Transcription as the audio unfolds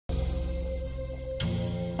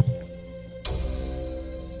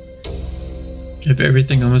I have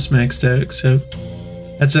everything almost maxed out, except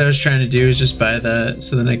that's what I was trying to do, is just buy that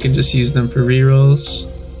so then I can just use them for rerolls.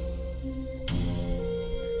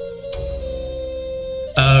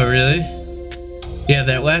 Oh, really? Yeah,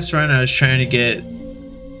 that last run I was trying to get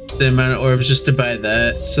the amount of orbs just to buy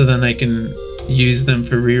that so then I can use them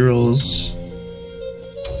for rerolls.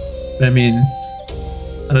 But I mean,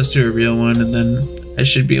 I'll just do a real one and then I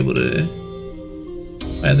should be able to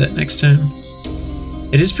buy that next time.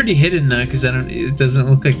 It is pretty hidden though, because it doesn't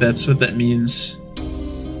look like that's what that means.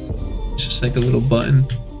 It's just like a little button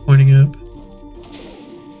pointing up.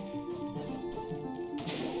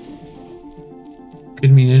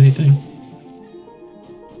 Could mean anything.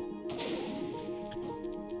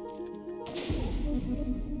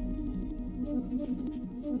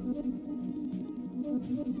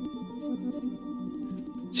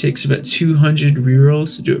 It takes about 200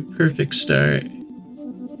 rerolls to do a perfect start.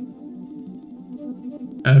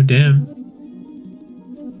 Oh, damn.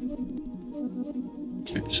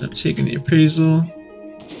 Okay, so I'm taking the appraisal.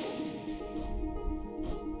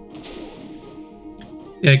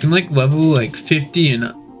 Yeah, I can like level like 50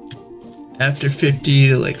 and after 50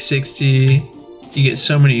 to like 60, you get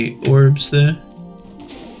so many orbs there.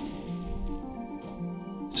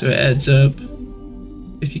 So it adds up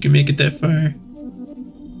if you can make it that far.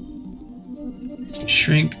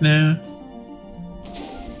 Shrink now.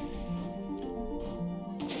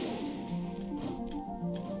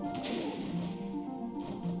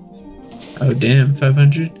 Oh damn,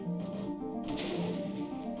 500.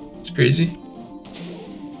 It's crazy.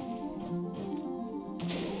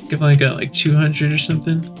 I've only got like 200 or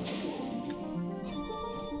something.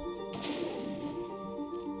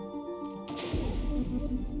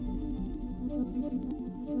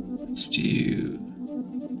 Let's do...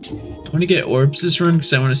 I want to get orbs this run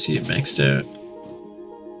because I want to see it maxed out.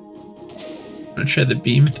 I want to try the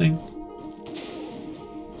beam thing.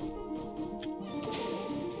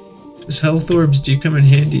 Those health orbs do come in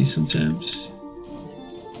handy sometimes.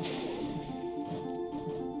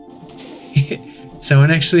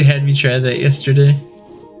 Someone actually had me try that yesterday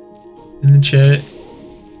in the chat.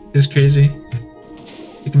 It was crazy.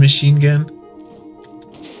 Like a machine gun.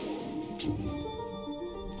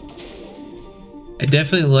 I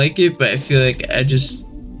definitely like it, but I feel like I just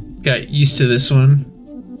got used to this one.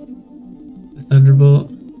 The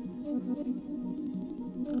Thunderbolt.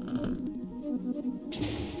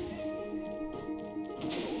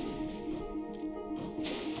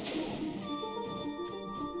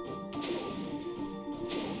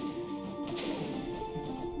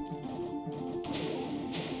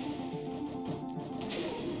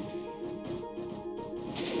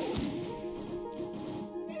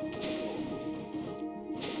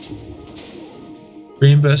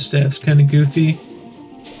 Rainbow staff's kind of goofy.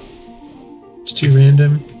 It's too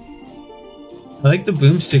random. I like the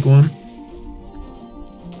boomstick one.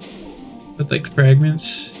 With like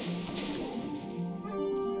fragments.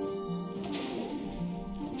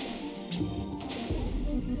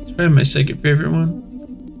 It's probably my second favorite one.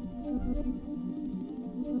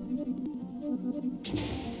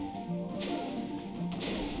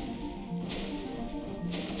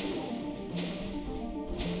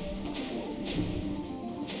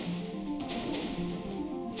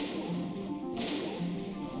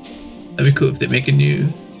 That'd be cool if they make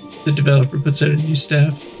the developer puts out a new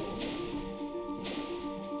staff.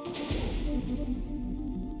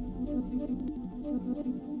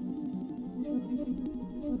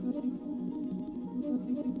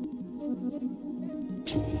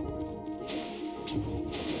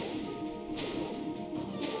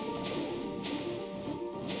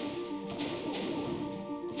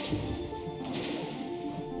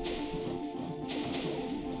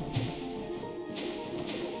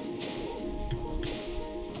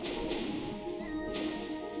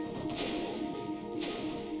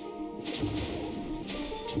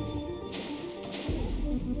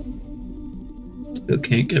 Still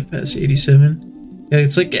can't get past 87. Yeah,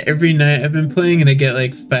 it's like every night I've been playing and I get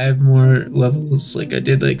like 5 more levels. Like I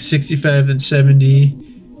did like 65 and 70.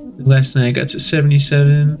 Last night I got to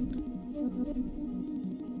 77.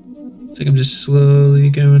 It's like I'm just slowly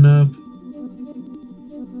going up.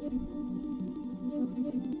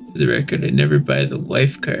 For the record, I never buy the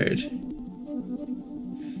life card.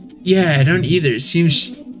 Yeah, I don't either. It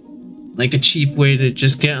seems like a cheap way to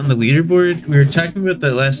just get on the leaderboard. We were talking about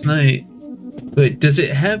that last night. But does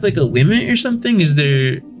it have like a limit or something? Is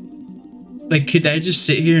there... Like, could I just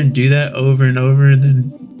sit here and do that over and over and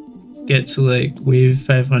then get to like wave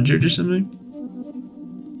 500 or something?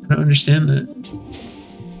 I don't understand that.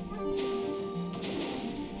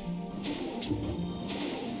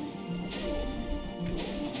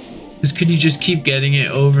 It's Could you just keep getting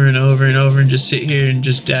it over and over and over and just sit here and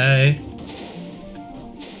just die?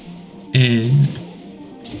 And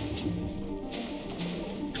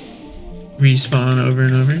respawn over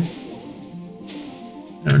and over?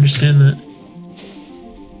 I don't understand that.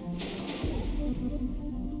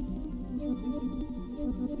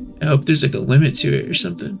 I hope there's like a limit to it or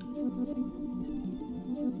something.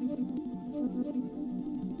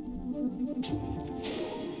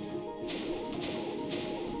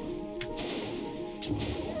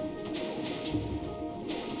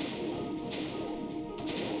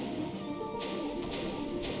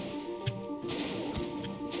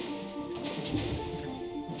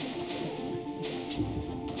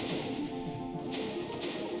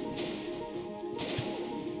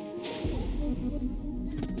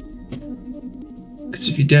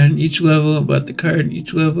 If you died in each level and bought the card in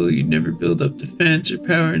each level, you'd never build up defense or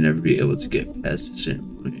power and never be able to get past a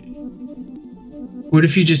certain point. What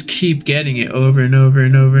if you just keep getting it over and over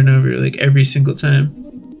and over and over, like every single time?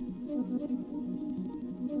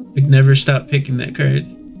 Like never stop picking that card.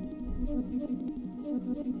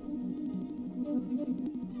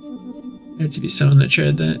 There had to be someone that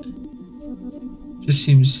tried that. Just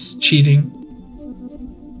seems cheating.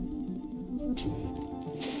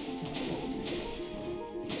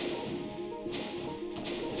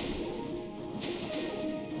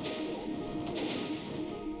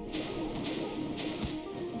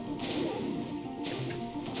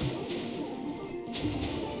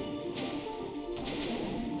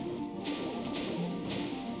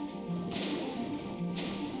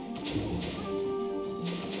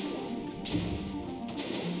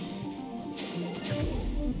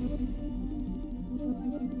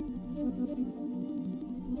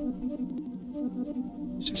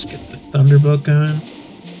 Just get the Thunderbolt going.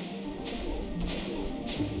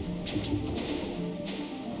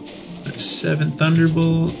 That's 7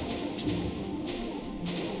 Thunderbolt.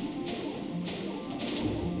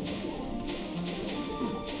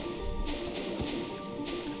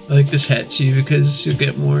 I like this hat too because you'll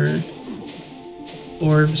get more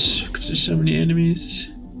orbs because there's so many enemies.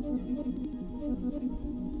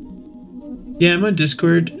 Yeah, I'm on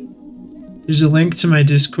Discord. There's a link to my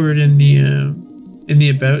Discord in the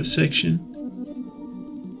About section.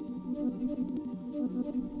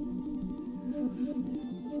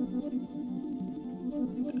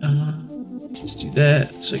 Let's do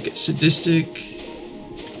that. So I get Sadistic.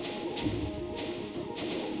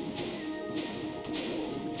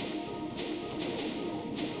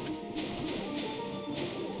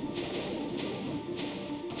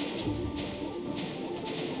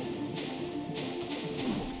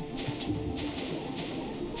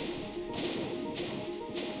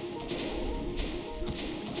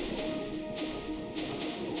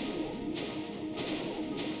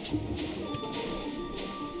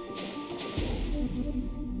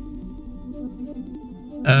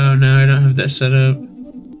 Oh no, I don't have that set up.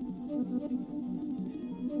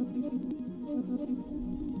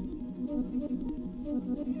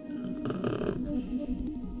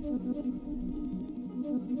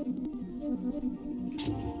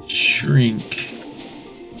 Shrink.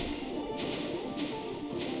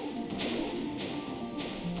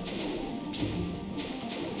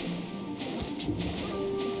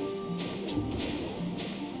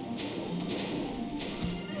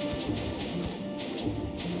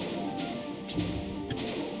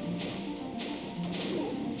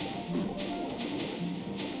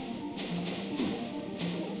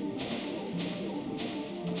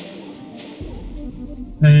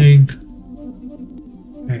 Bang.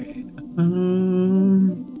 Alright.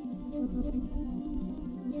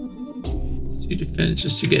 Let's do defense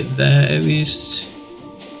just to get that at least.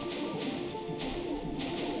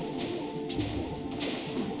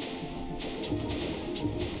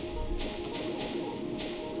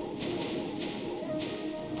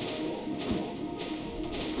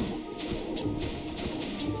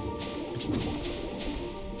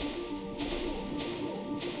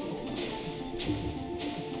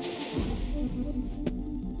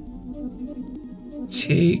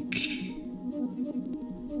 Take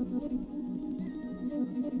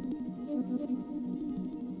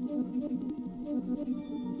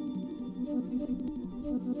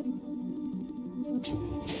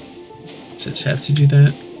does have to do that.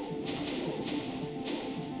 I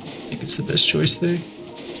think it's the best choice there.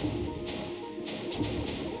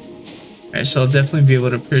 Alright, so I'll definitely be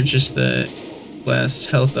able to purchase the last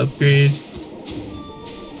health upgrade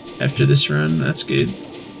after this run. That's good.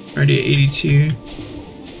 Already at 82.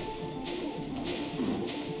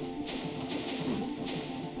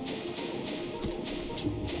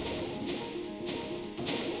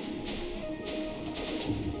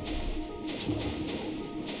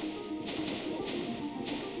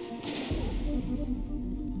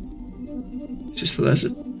 Just the last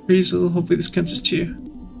appraisal. Hopefully this counts as 2.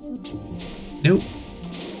 Nope.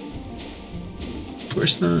 Of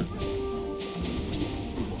course not.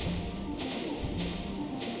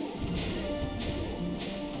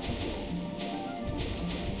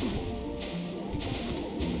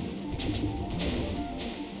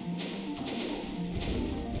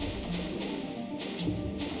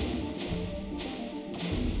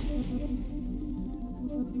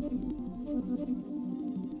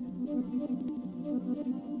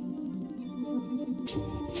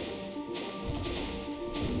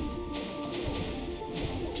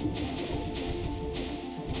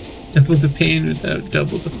 Double the pain without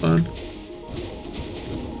double the fun.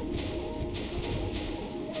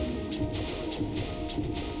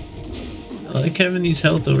 I like having these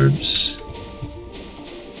health orbs.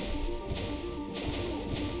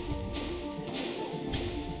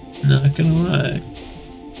 Not gonna lie.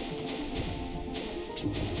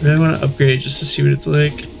 I really want to upgrade just to see what it's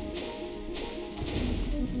like.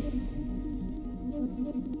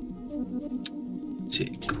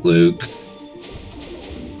 Take cloak.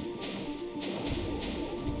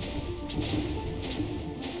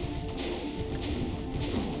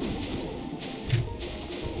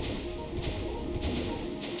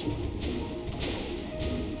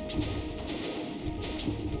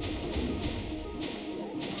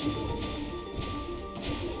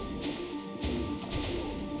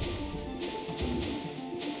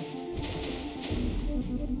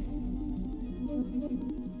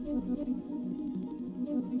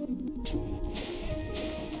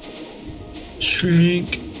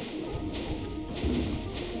 Shrink.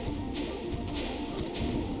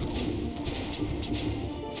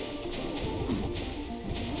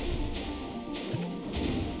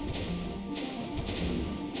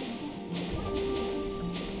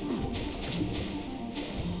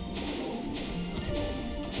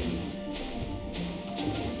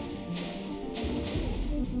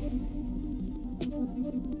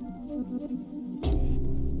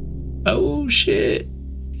 Oh shit.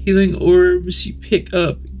 Healing orbs you pick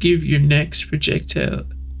up give your next projectile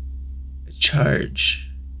a charge.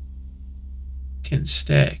 Can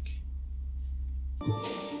stack.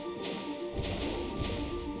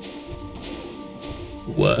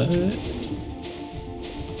 What?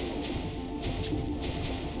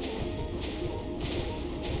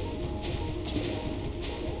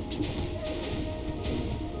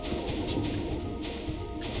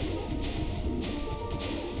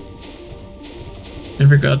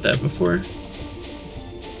 Never got that before.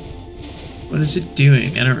 What is it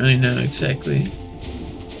doing? I don't really know exactly.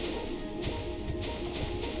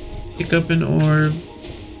 Pick up an orb.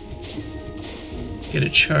 Get a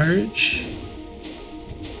charge.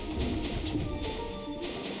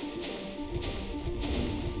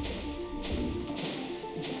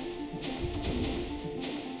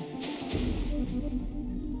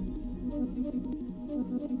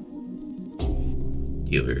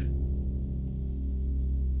 Dealer.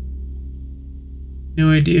 No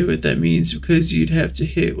idea what that means because you'd have to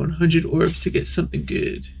hit 100 orbs to get something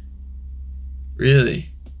good. Really?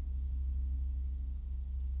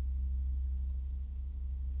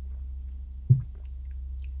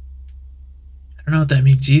 I don't know what that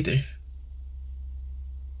means either.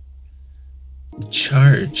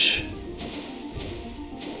 Charge.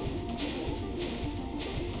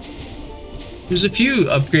 There's a few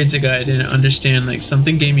upgrades I got I didn't understand. Like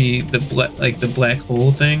something gave me the black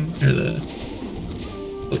hole thing or the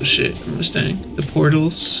oh shit, I'm Mustang. The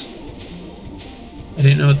portals. I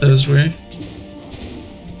didn't know what those were.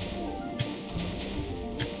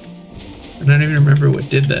 I don't even remember what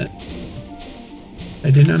did that.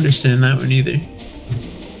 I didn't understand that one either.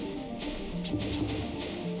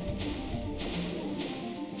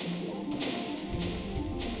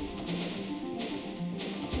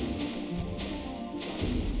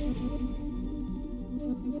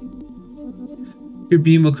 Your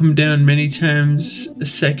beam will come down many times a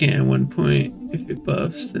second at one point. If it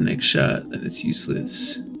buffs the next shot, then it's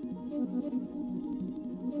useless.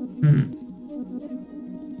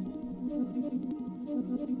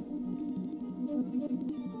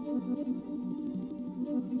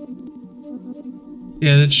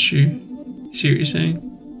 Yeah, that's true. See what you're saying?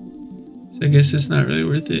 So I guess it's not really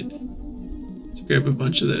worth it to grab a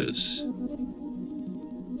bunch of those.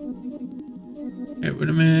 Alright, what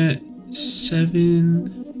am I at? 7.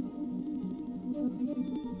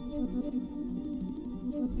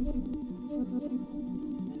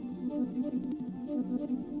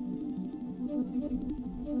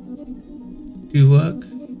 Do luck?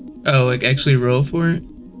 Oh, like actually roll for it?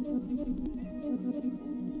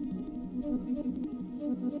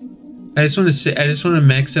 I just want to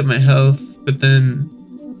max up my health but then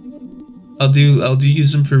I'll do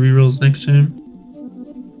use them for rerolls next time.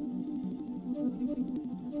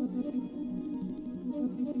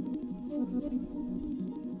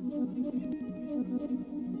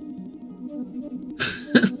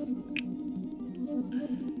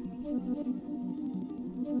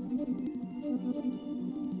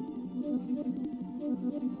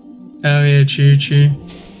 Oh yeah, true.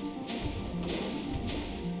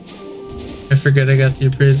 I forgot I got the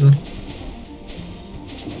appraisal.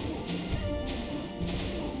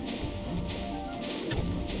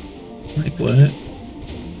 Like what?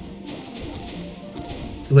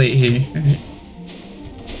 It's late here, alright.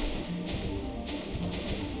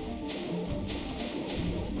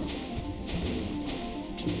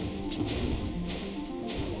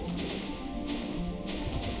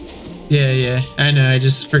 Yeah, I know, I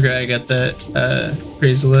just forgot I got that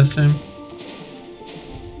appraisal last time.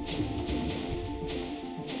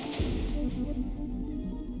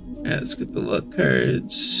 Yeah, let's get the luck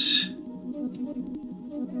cards.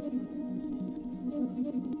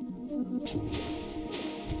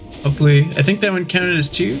 Hopefully, I think that one counted as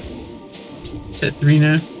 2. It's at 3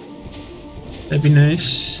 now. That'd be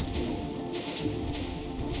nice.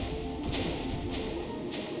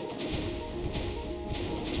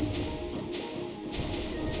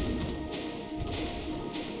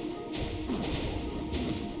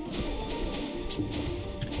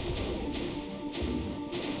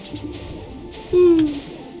 Woo.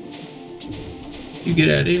 You get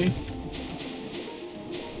out of here.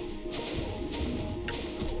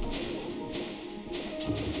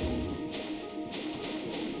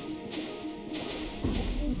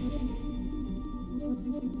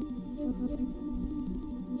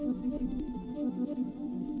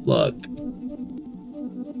 Luck.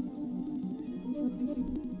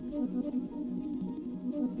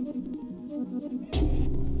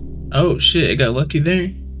 Oh shit, I got lucky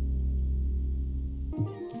there.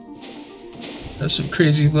 That's some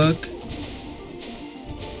crazy luck.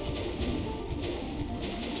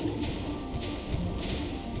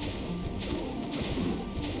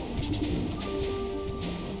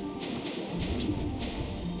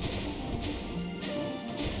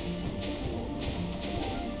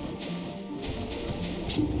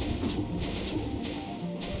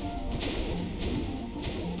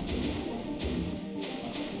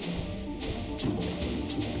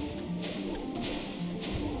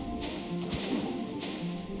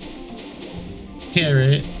 Yeah,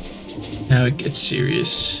 right. Now it gets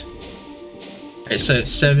serious. Alright, so I have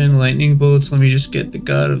 7 lightning bolts. Let me just get the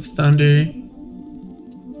God of Thunder.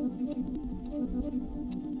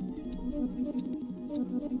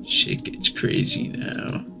 Shit gets crazy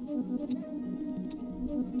now.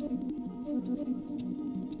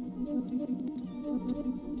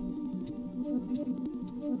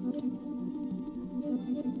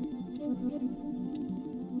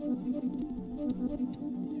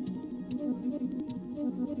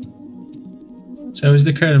 So always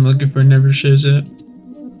the card I'm looking for never shows up.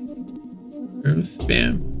 Growth,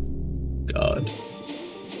 bam. God.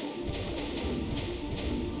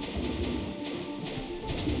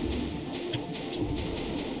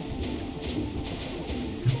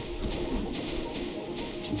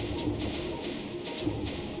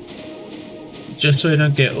 Just so I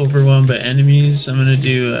don't get overwhelmed by enemies, I'm gonna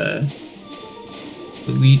do the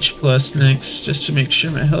Leech Plus next, just to make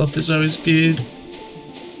sure my health is always good.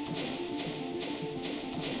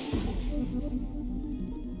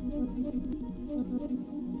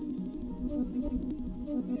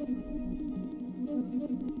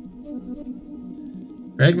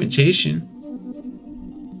 Fragmentation.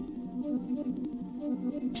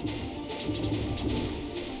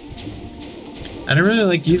 I don't really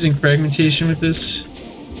like using fragmentation with this.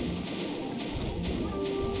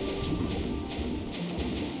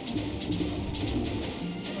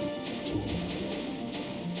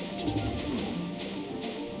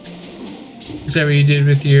 Is that what you did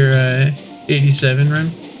with your 87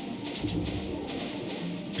 run?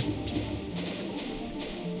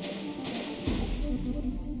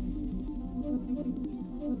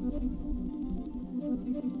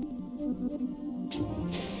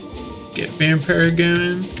 Get vampire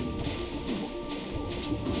going.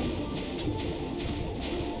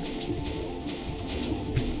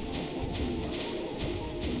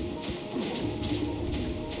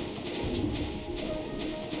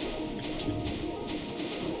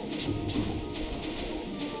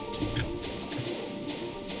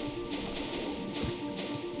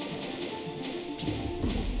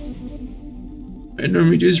 I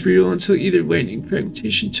normally do is reroll until either lightning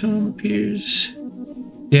fragmentation tome appears.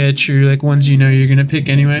 Yeah, true, like ones you know you're gonna pick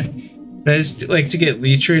anyway. But I just like to get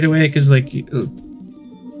leech right away because like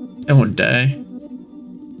I won't die.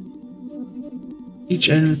 Each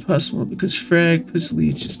item is possible because frag plus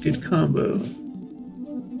leech is good combo.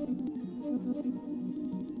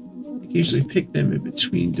 I usually pick them in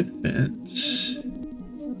between defense.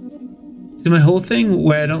 So my whole thing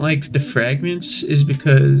where I don't like the fragments is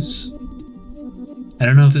because I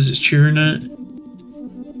don't know if this is true or not.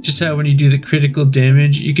 Just how when you do the critical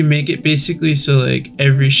damage, you can make it basically so like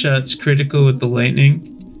every shot's critical with the lightning,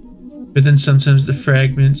 but then sometimes the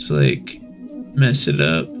fragments like mess it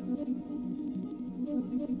up.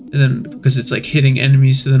 And then because it's like hitting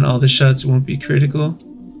enemies, so then all the shots won't be critical.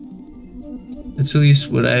 That's at least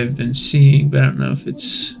what I've been seeing, but I don't know if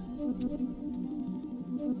it's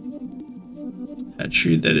how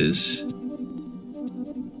true that is.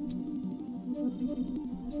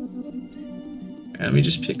 Let me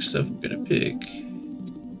just pick stuff I'm gonna pick.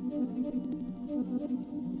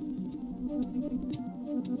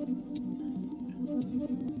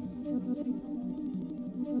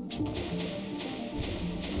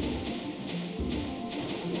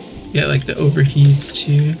 Yeah, like the overheats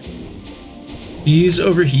too. You use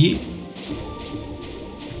overheat?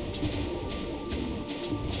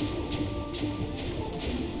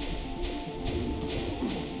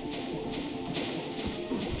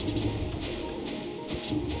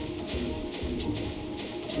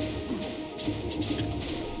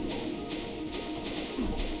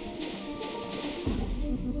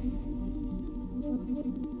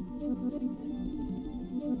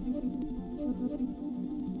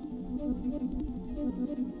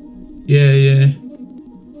 Yeah, yeah.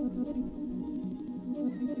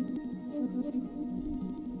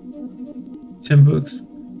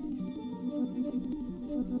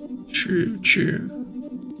 $10. True, true.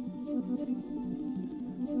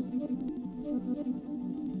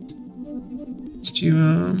 Let's do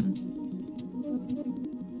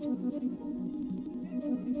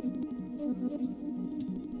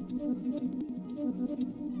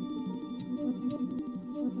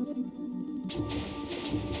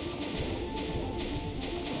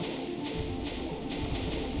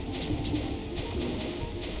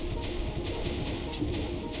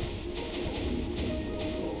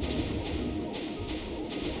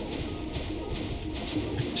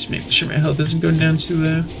just making sure my health isn't going down too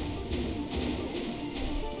low.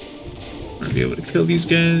 I want to be able to kill these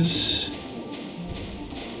guys.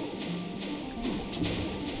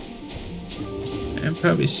 I'm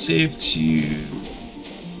probably safe to...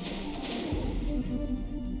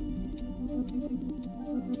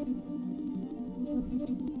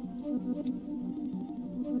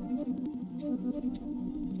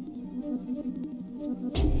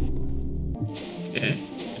 Okay.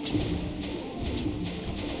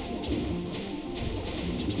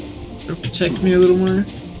 It'll protect me a little more,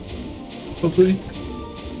 hopefully.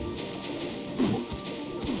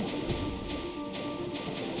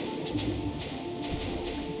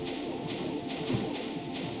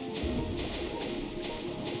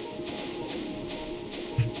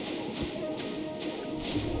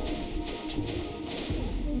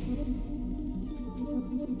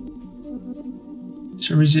 For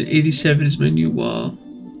some reason 87 is my new wall.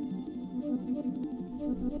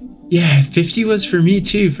 Yeah, 50 was for me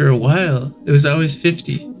too for a while. It was always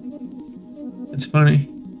 50. That's funny.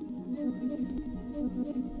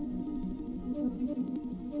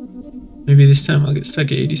 Maybe this time I'll get stuck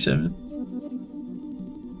at 87.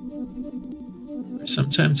 Or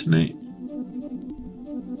sometime tonight.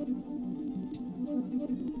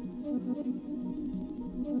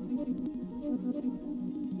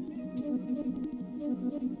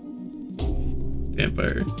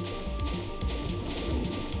 Vampire.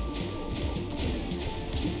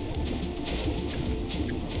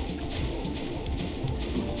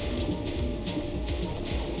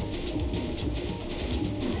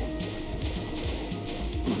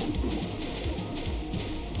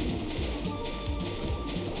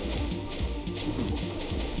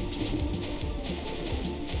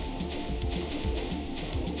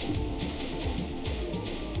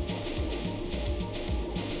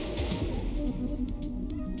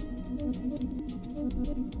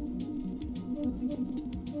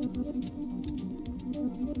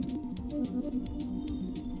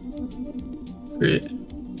 Great.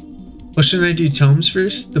 Well, shouldn't I do tomes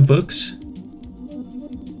first? The books?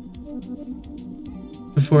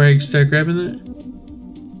 Before I start grabbing that?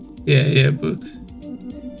 Yeah, books.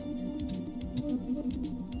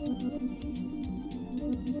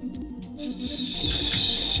 Let's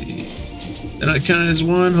see. They're not counted as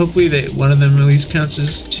one. Hopefully one of them at least counts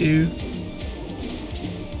as two.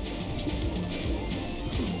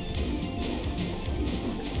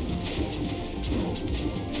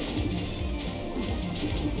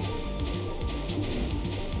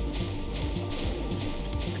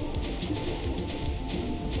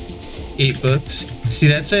 8 books. See,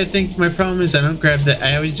 that's what I think my problem is. I don't grab that.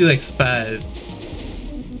 I always do like 5.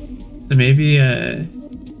 So maybe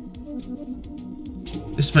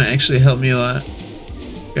this might actually help me a lot.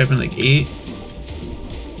 Grabbing like 8.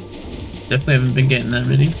 Definitely haven't been getting that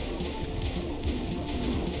many.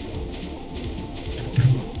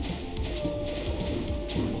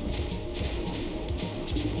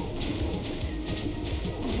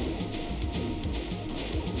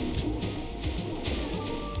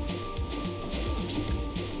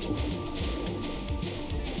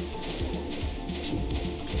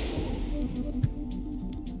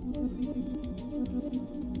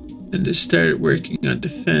 And to start working on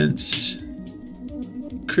defense.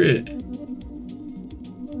 Crit.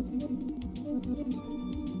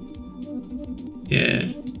 Yeah.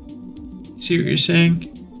 See what you're saying?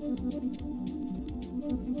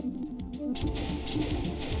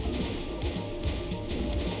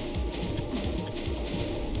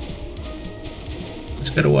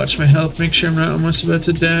 Just gotta watch my health, make sure I'm not almost about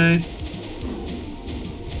to die.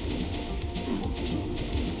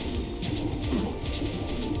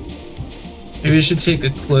 Maybe I should take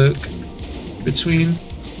a cloak between.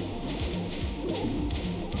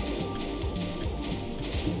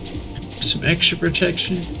 Some extra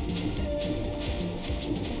protection.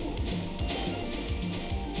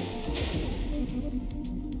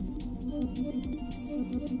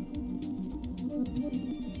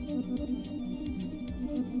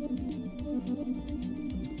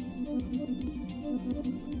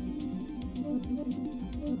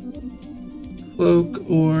 Cloak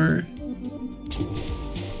or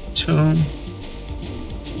tome.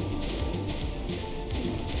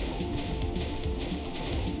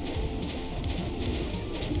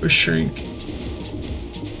 Or shrink.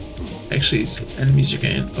 Actually, these enemies are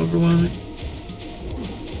getting overwhelming.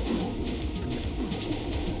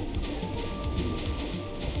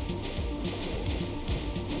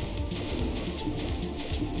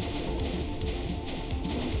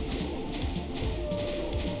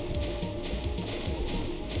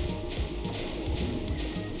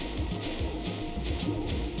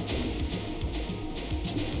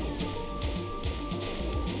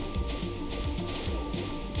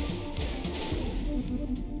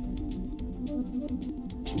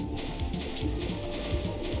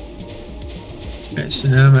 Alright, so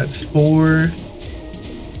now I'm at 4.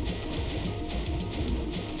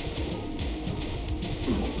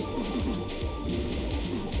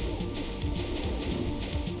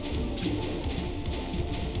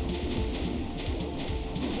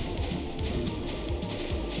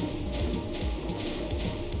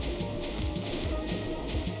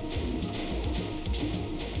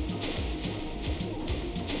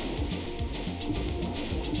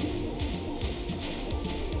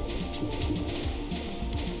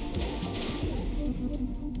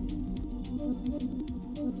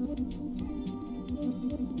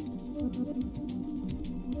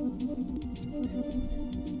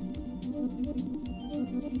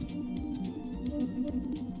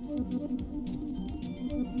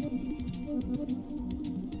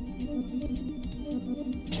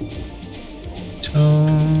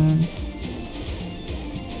 Tome.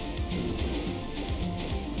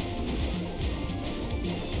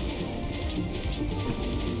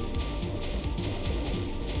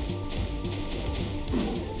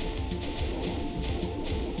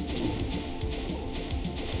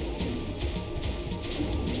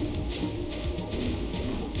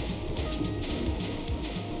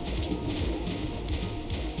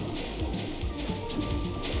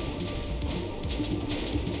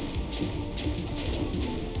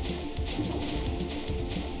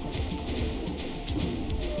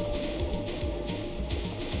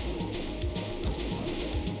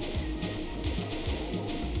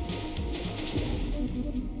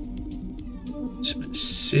 So I'm at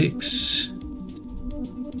 6.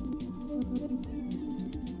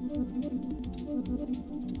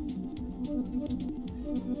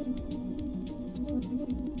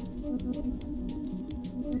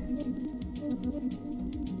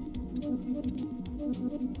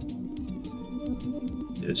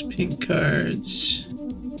 Those pink cards.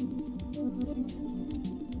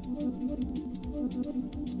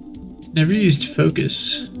 Never used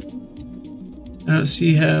focus. I don't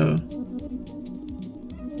see how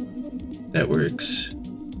that works.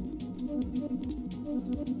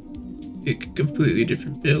 A completely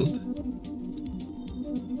different build.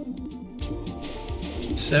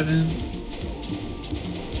 7.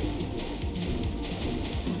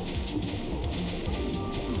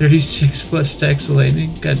 $36 plus stacks of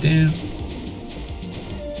lightning. Goddamn.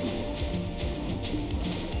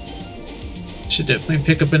 Should definitely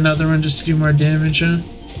pick up another one just to do more damage, huh?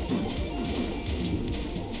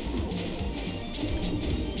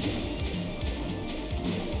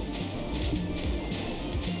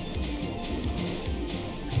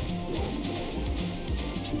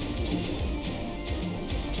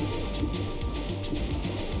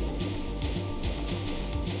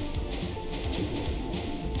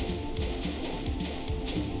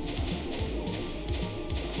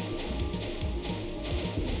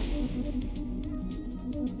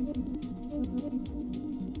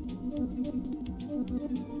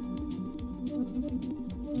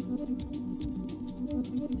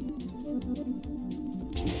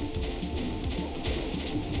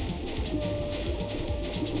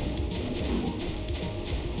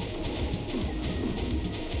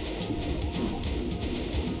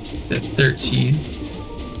 At 13.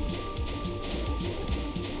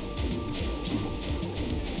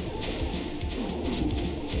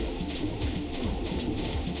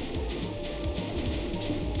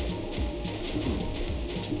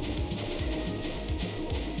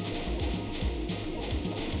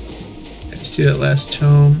 Let's do that last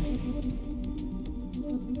tome.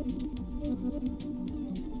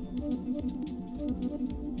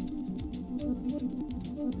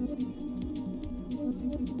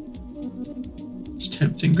 It's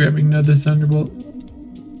tempting grabbing another Thunderbolt.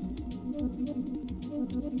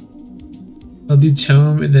 I'll do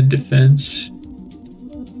tome and then defense.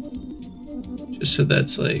 Just so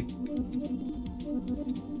that's like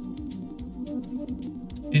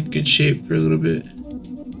in good shape for a little bit.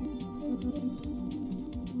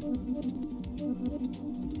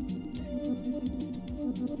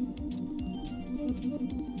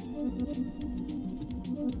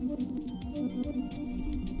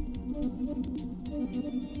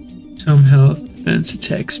 Tome health, defense,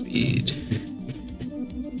 attack speed.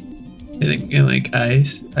 I think again like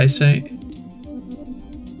eyesight.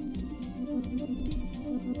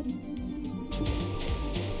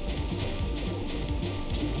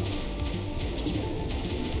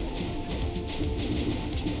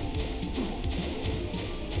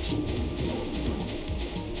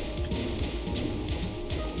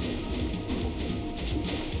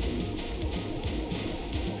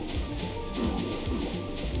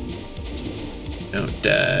 Don't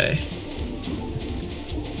die.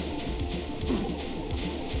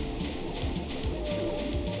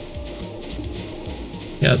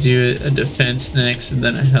 Yeah, I'll do a defense next and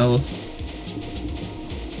then a health.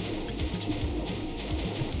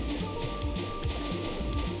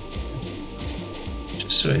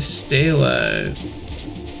 Just so I stay alive.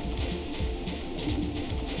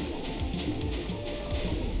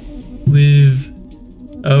 Live.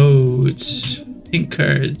 Oh, it's pink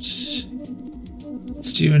cards.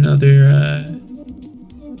 Let's do another,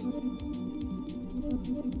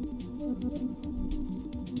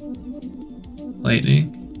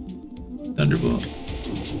 lightning, thunderbolt.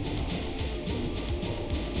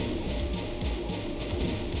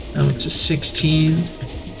 Now it's a 16.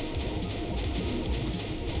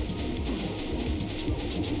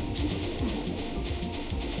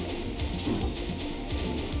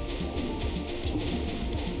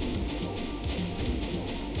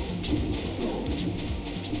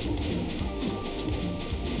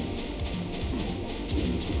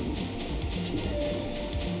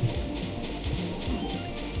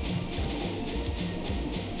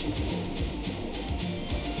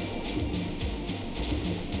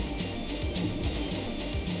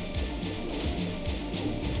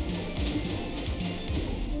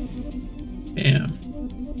 Bam.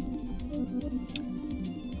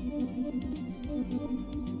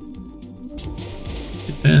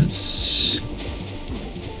 Defense.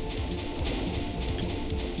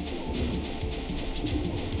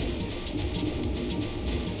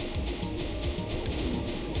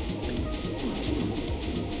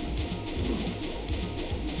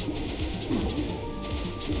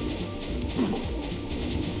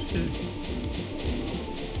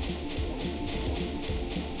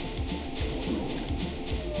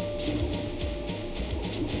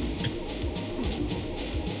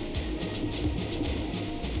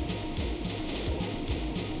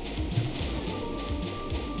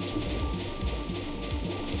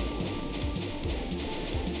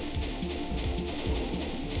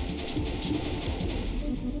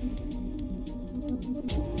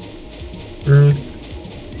 Growth.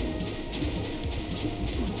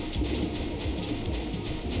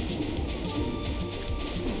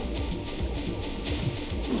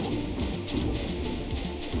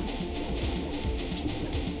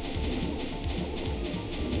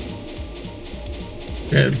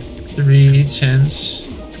 Grab 3 10s.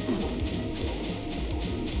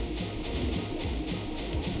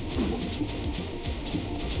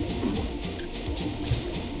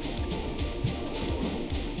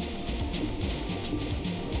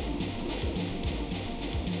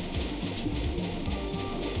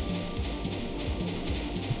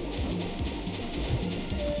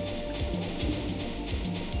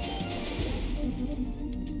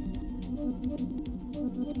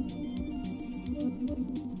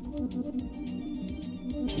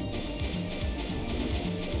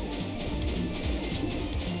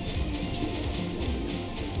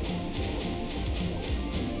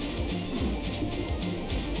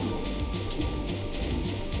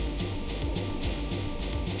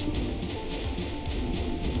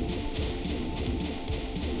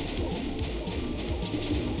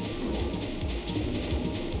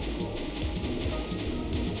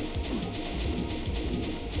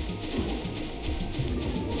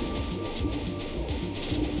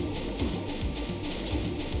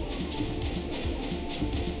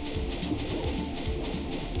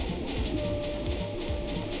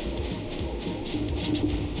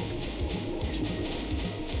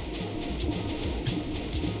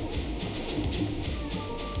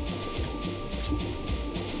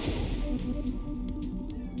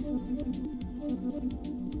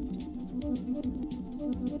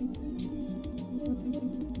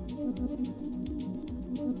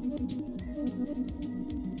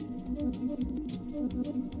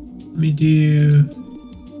 me do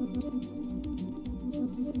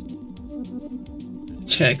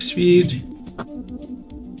attack speed.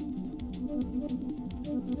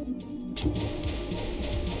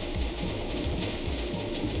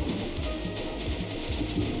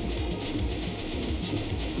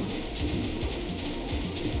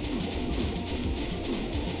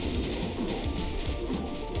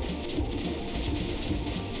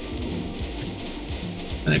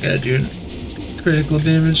 I gotta do critical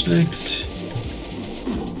damage next.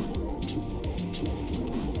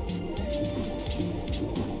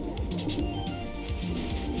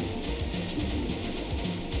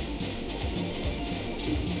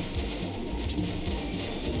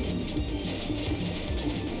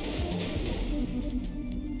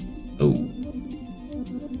 Oh.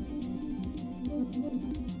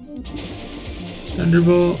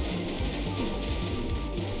 Thunderbolt.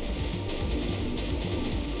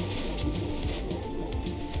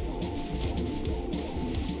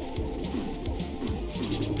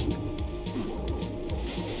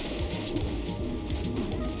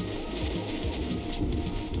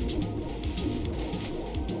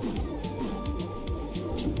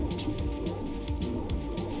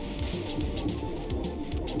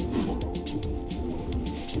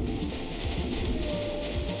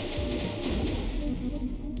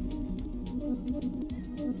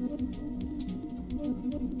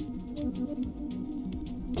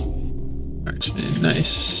 Marksman,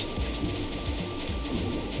 nice.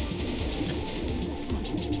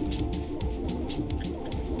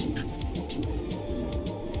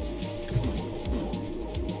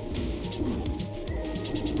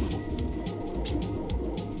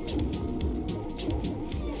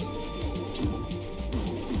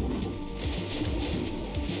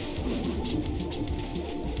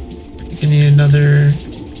 I need another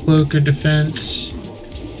cloak of defense.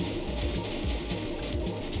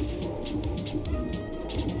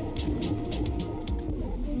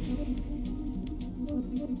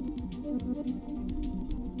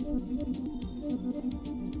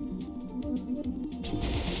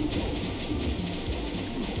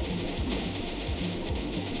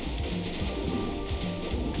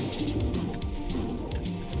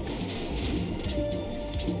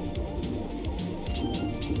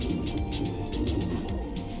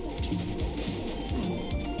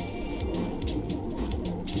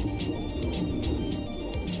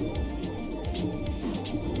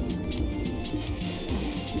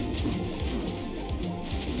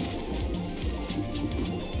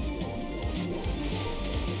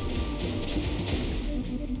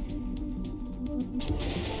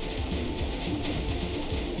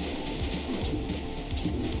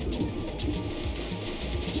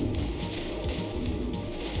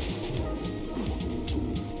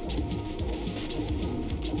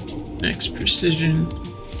 Next, precision.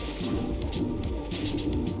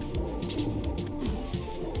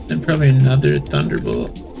 Then probably another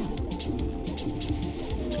thunderbolt.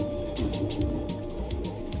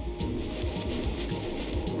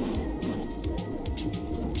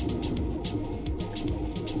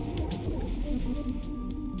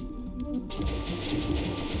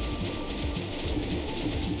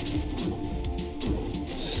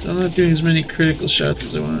 Still not doing as many critical shots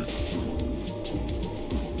as I want.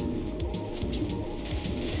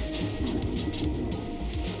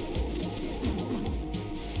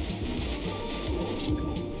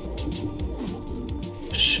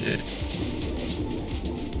 Shit.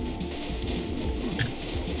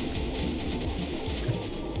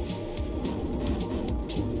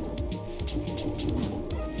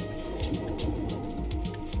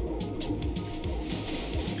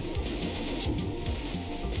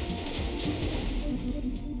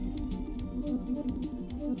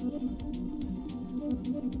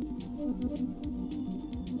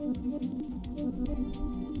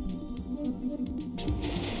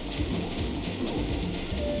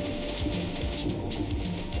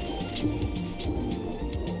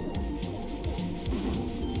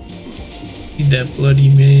 Need that bloody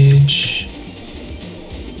mage.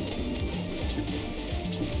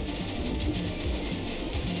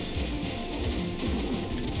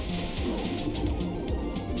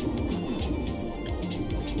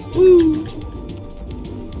 Woo!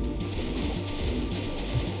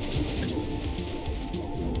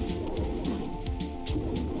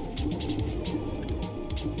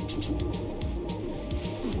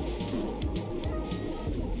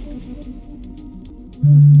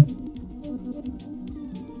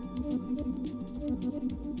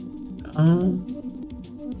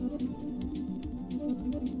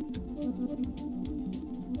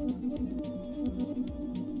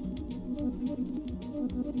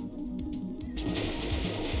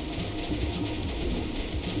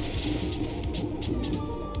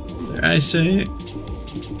 better eyesight.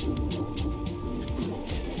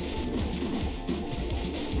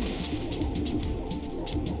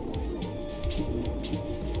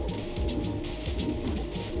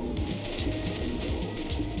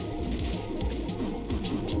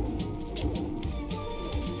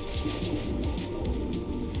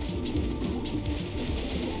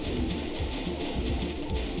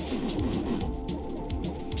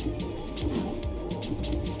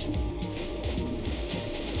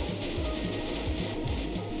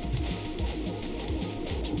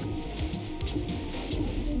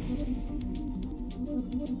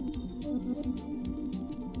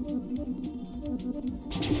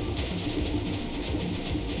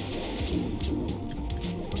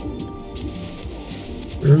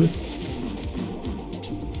 Growth.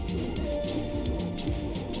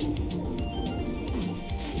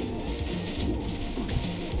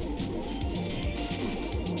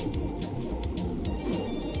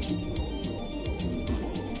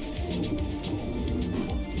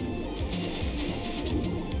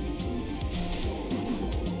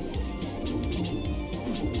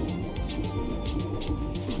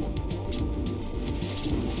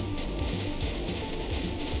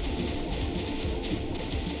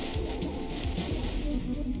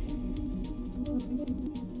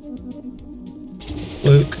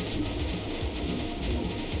 Luke.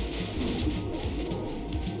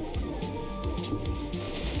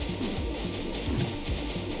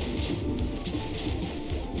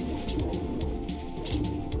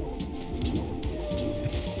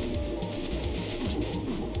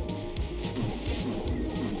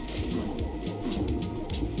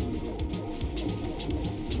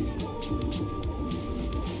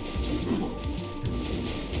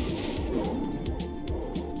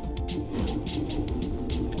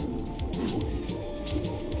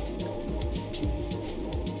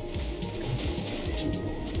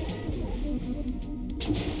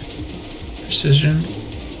 Precision.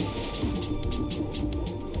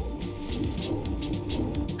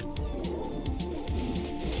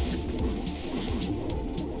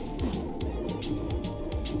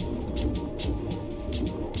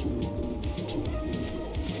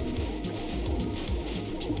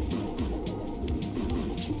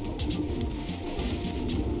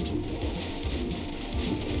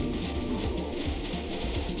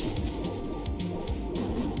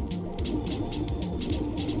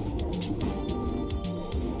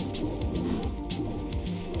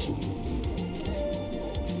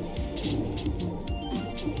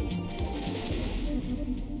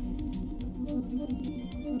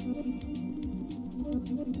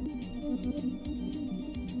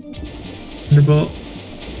 Thunderbolt.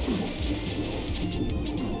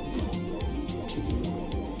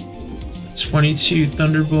 It's 22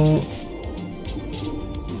 Thunderbolt.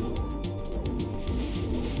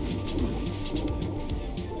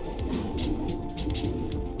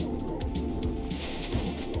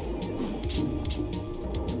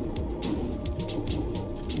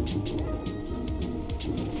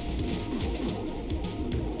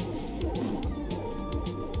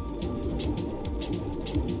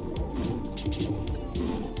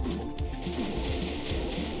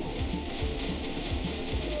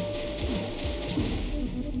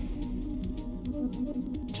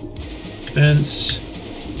 Defense.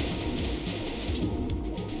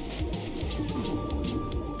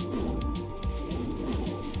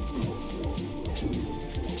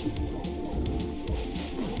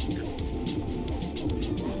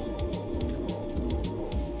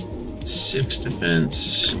 Six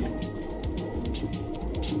defense.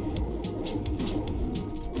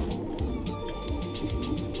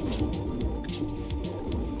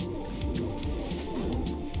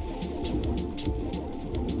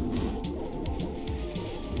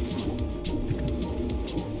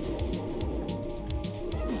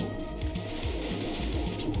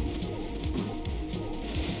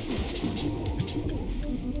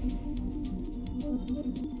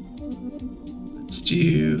 Let's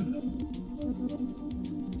do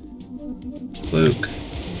Cloak.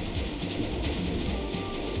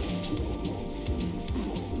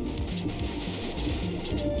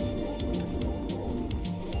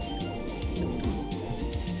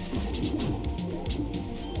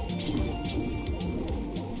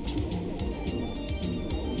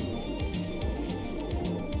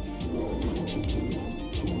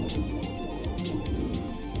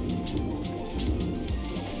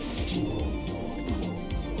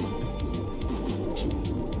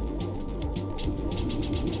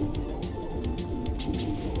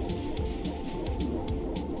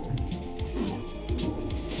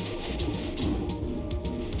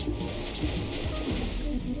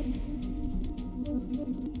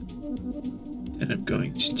 And I'm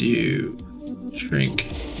going to do shrink.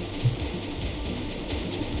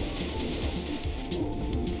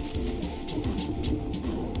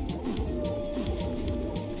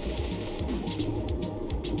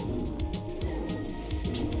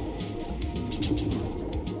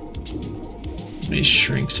 Let me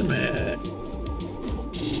shrink some at.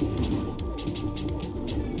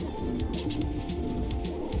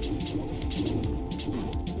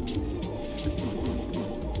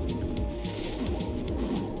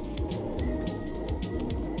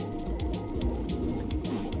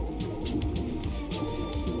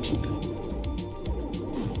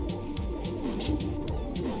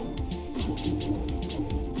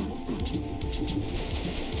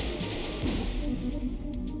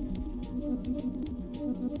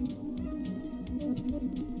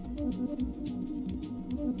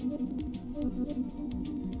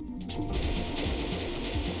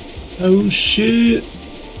 Oh shit.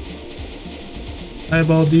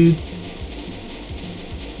 Eyeball dude.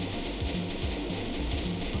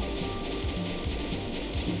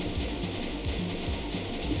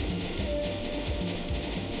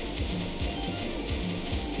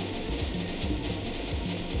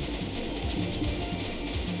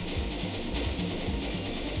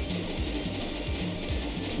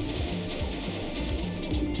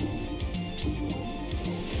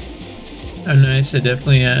 Oh nice, I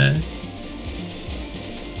definitely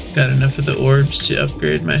got enough of the orbs to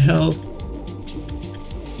upgrade my health.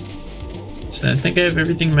 So I think I have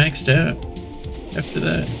everything maxed out after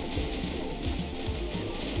that.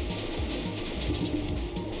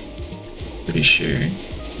 Pretty sure.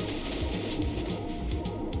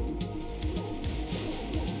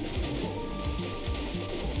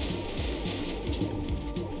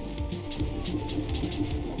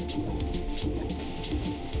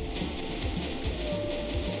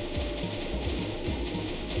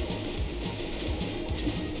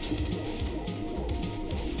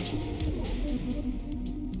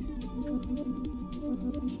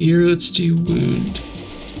 Here, let's do wound.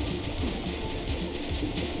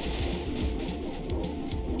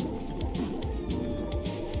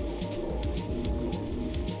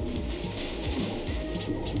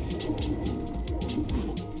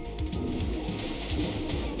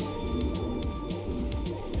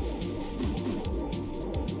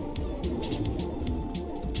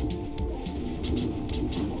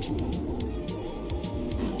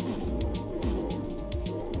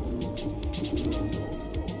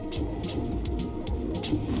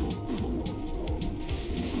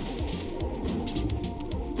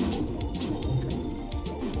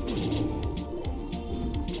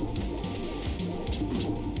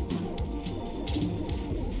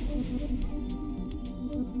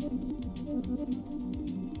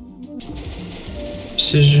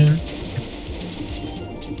 Precision.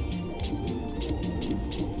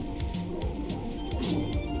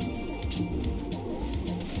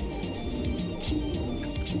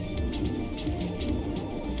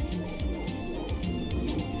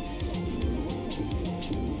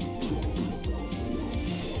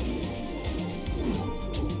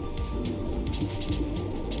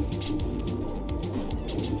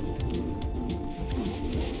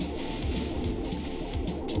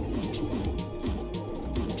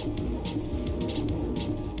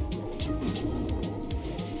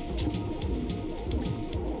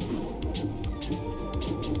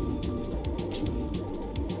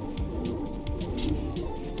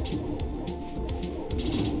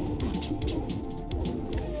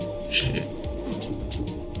 Shit.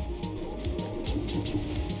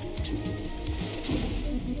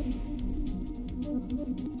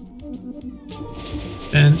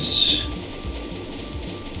 Fence.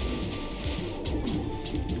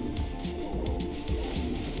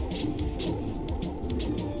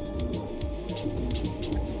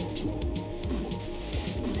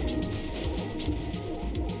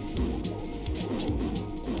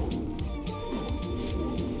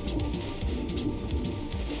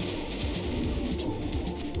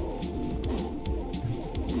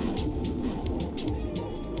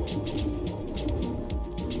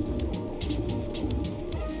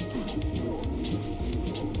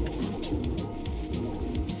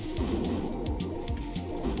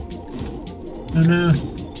 Oh no.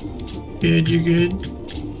 Good, you're good.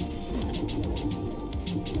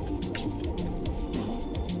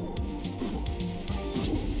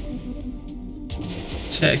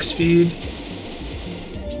 Attack speed.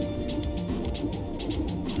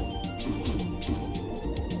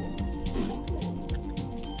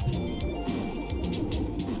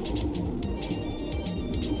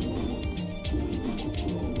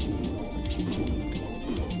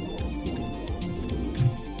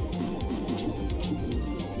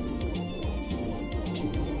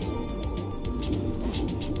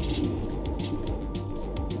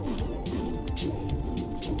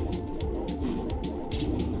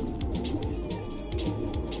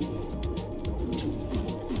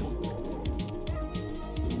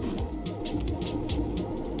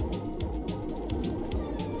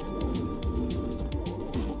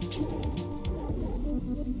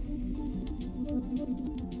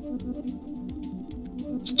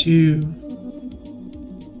 Let's do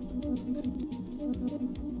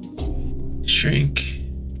shrink.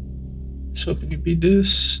 I was hoping it'd be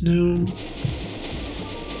this. No.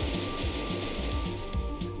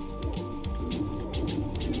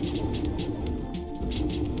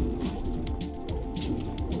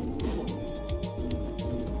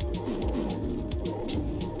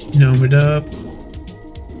 Gnome it up.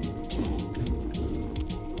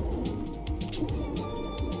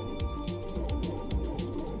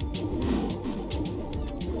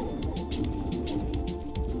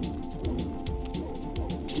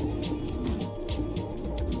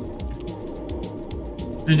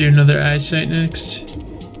 I do another eyesight next.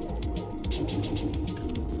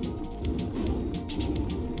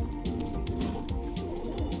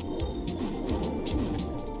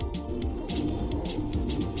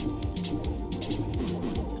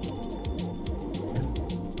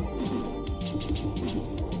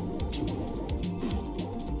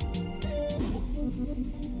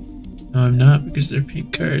 No, I'm not, because they're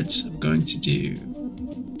pink cards. I'm going to do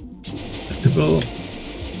Thunderbolt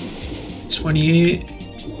 28.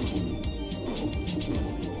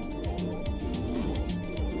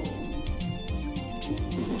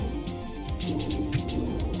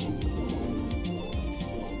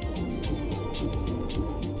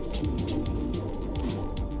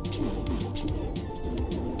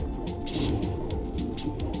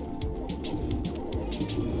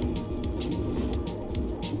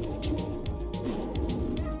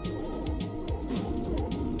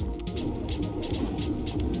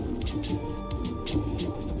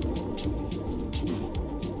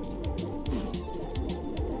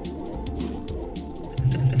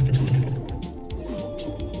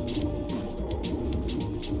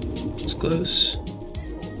 Close.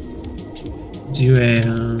 Do a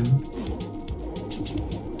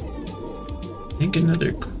I think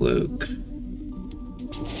another cloak.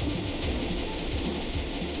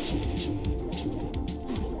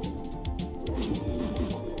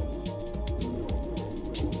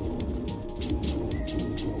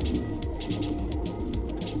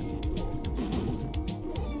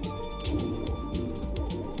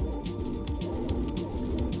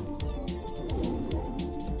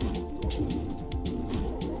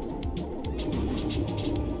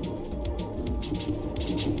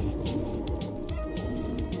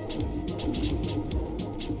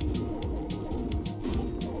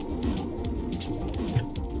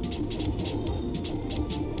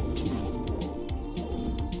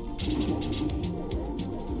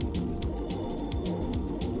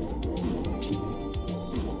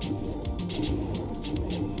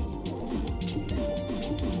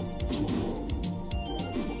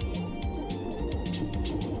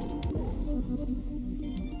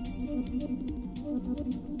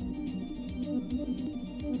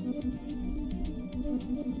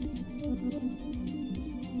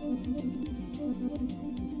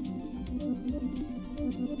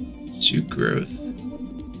 To growth.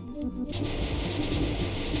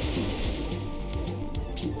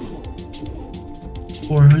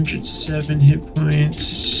 $407 hit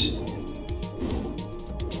points.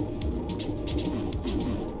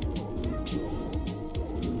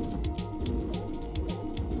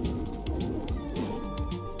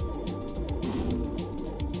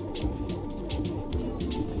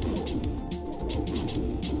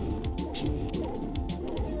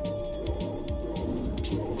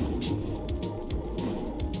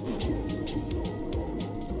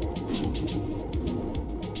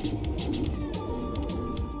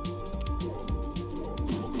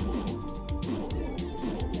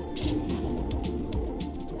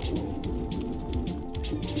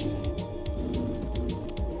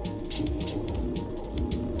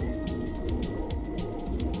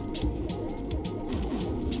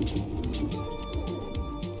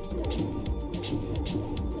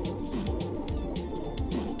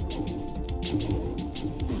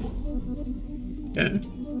 Okay.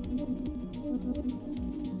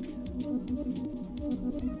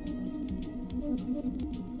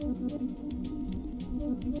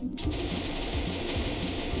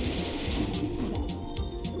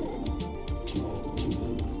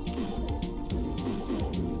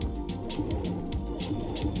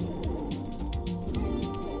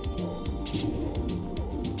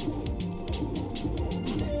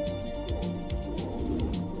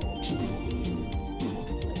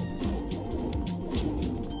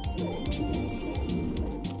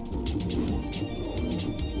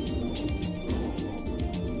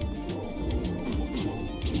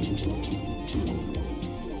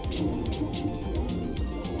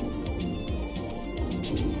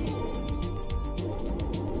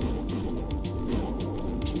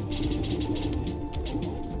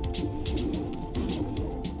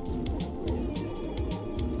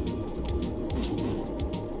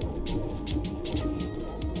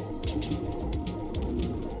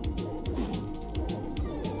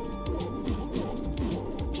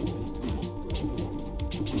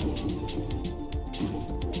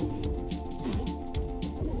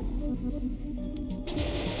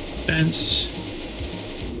 times.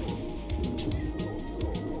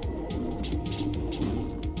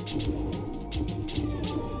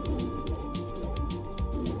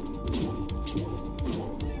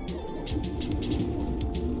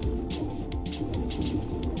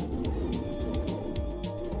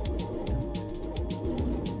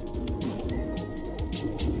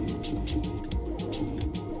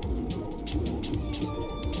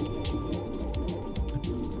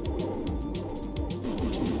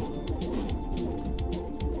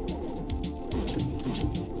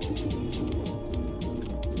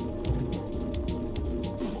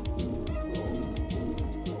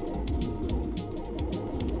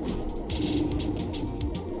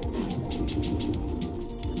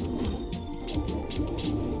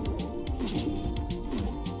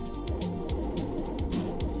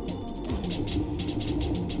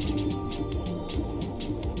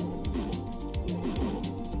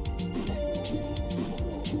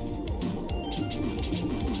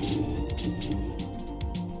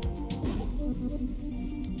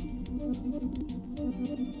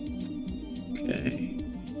 Okay.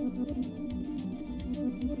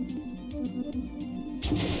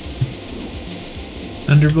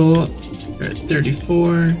 Thunderbolt, we're at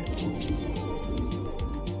 34.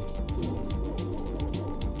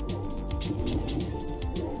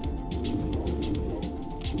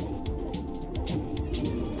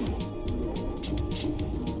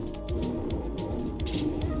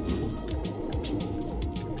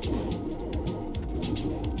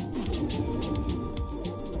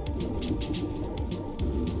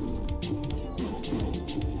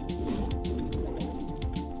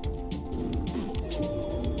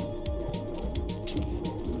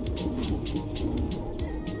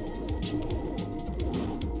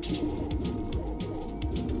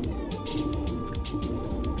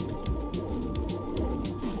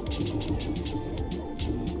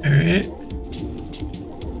 All right.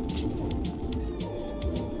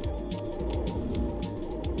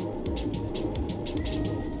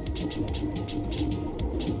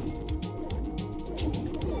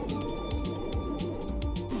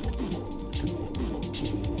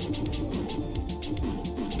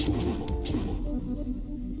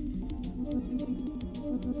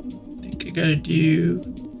 I think I gotta do.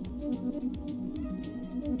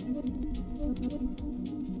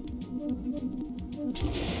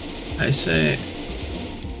 I say.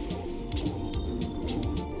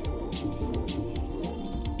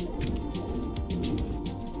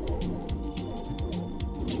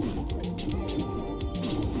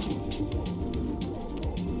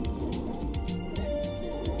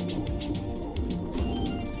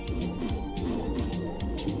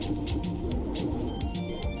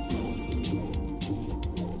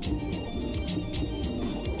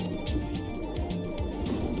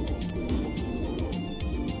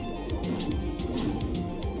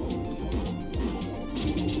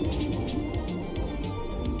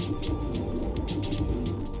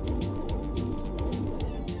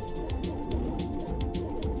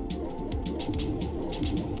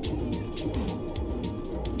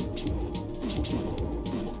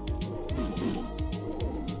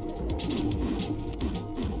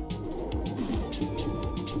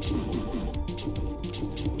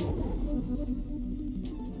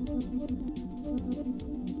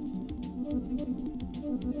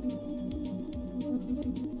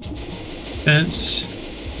 Fence.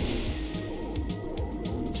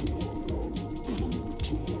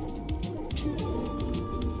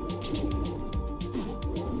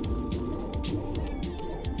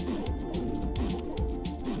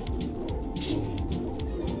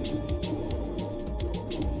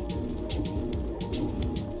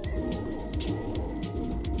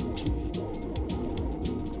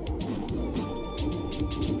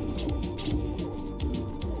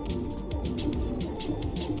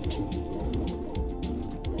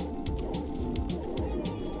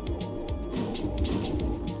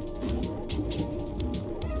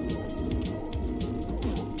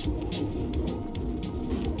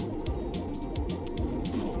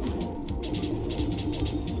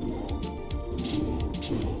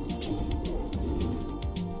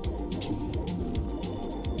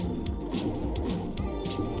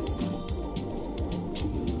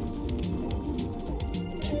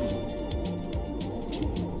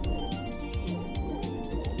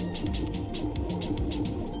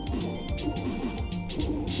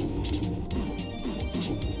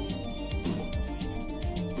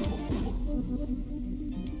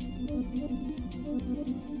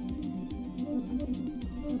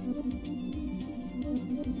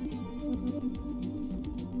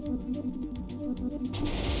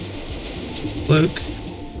 Luke.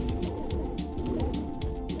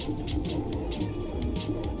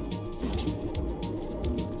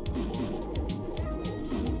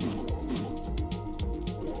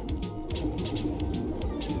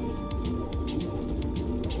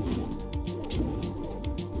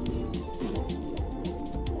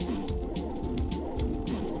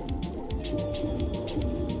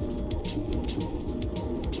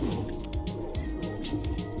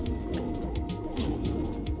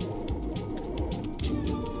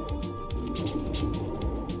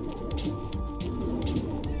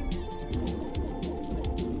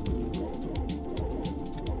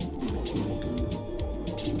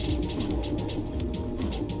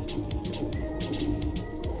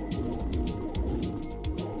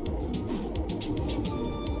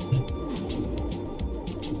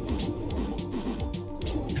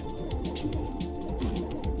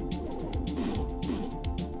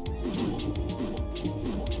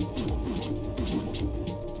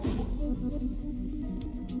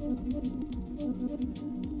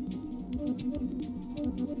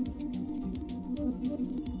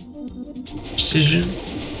 Precision.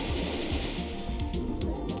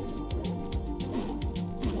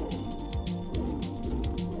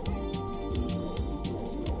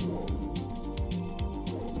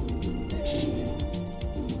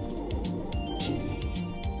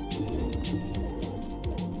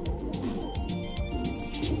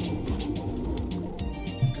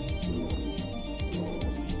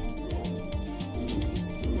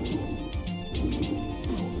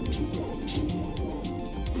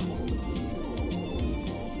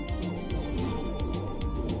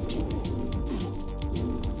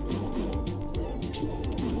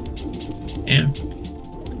 Damn.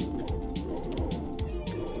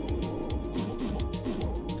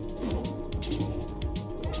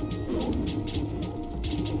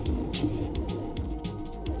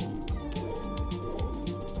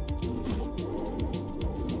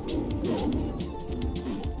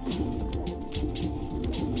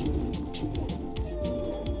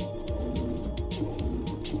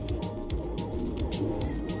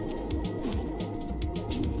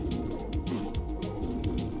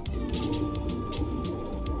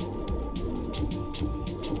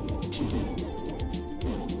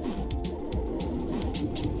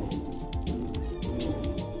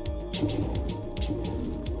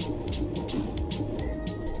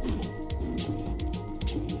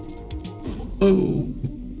 Whoa,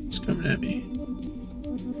 it's coming at me.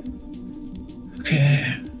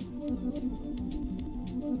 Okay.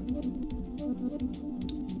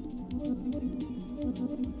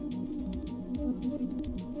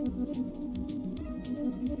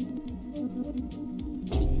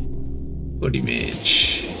 Body mage.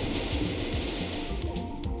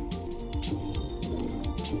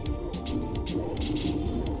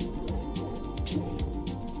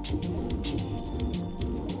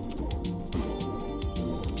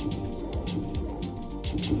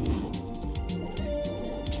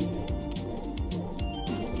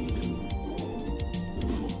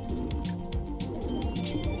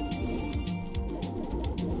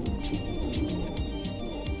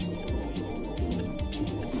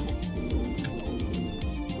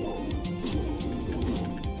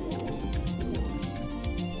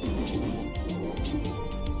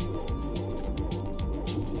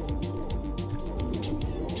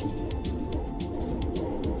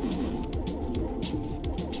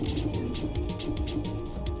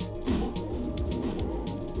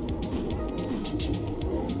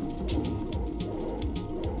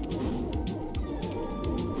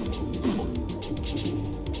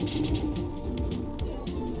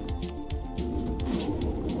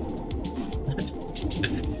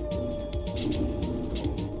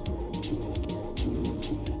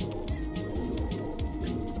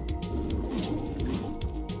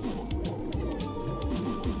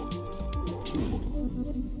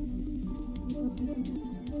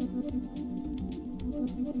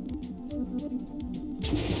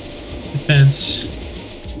 Defense.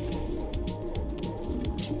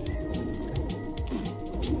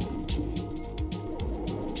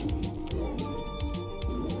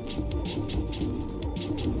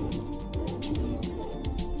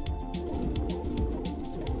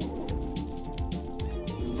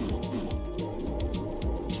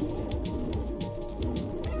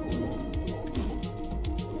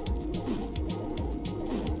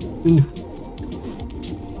 Ooh.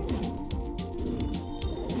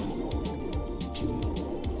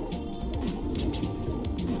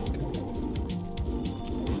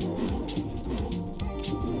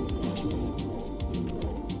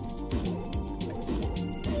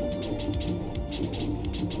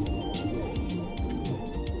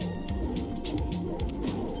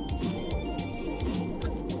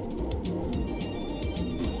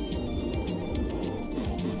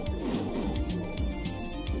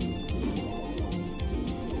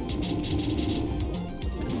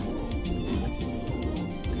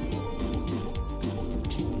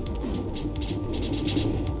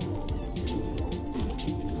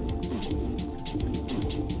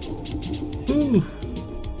 Ooh.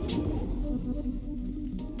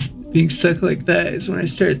 Being stuck like that is when I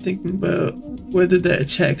start thinking about whether that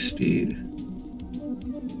attack speed.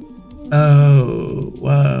 Oh,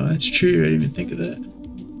 wow, that's true. I didn't even think of that.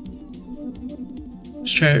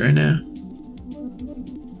 Let's try it right now.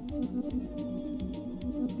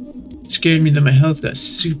 It scared me that my health got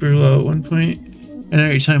super low at one point. I know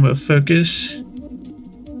you're talking about focus.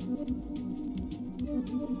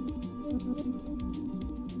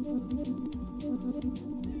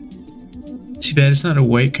 Too bad it's not a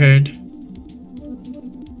white card.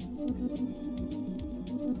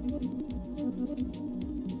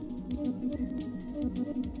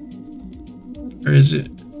 Or is it?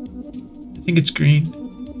 I think it's green.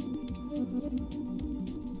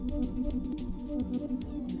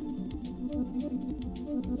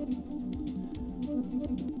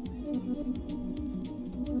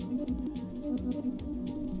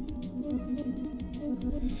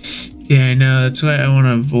 Yeah, I know. That's why I want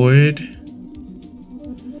to avoid.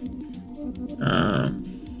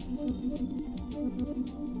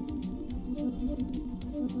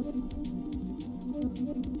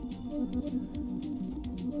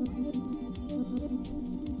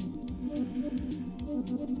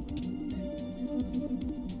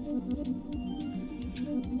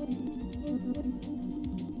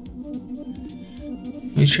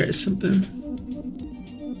 Let me try something.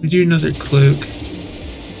 We do another cloak.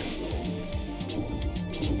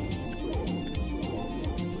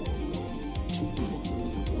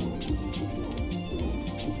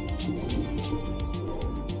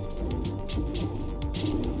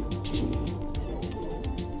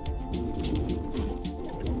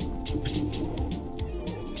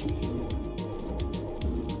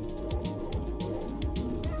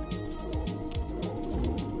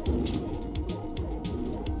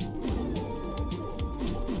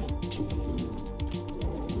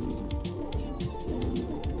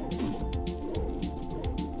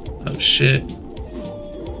 Oh shit.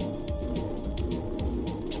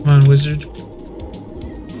 Come on, wizard.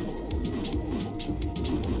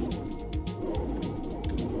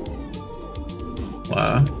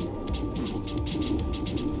 Wow.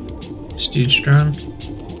 This dude's strong.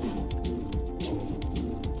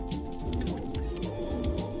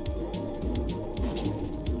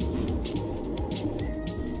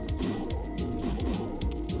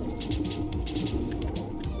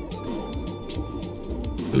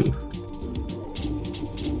 Ooh.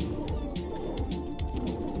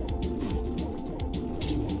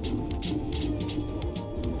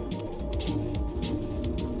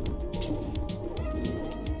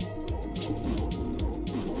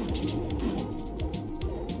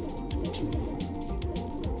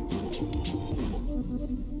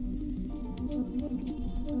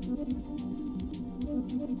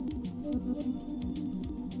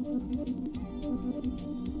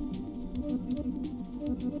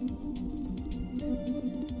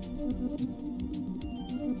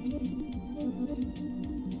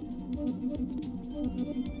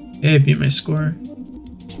 Yeah, beat my score.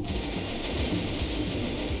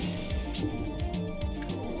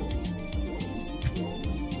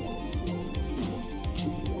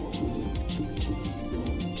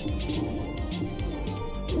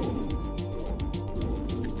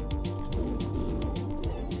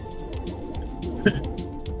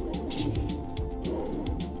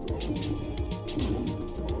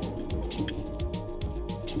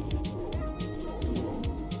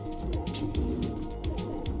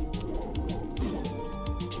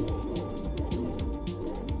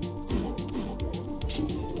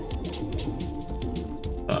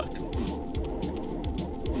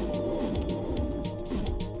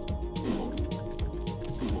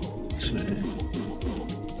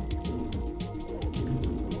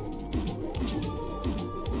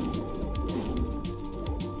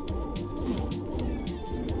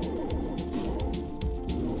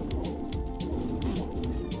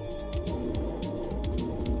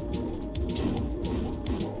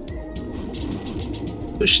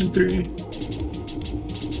 Pushing through.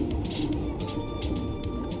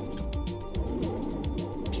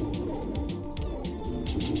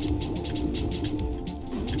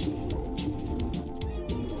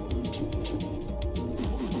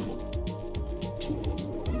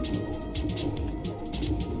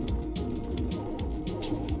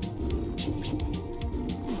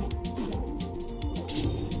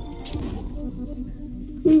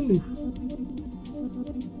 Ooh.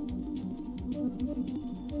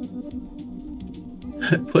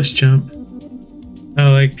 Plus jump.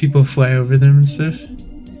 Oh, like people fly over them and stuff.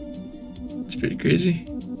 It's pretty crazy.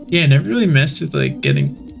 Yeah, I never really messed with like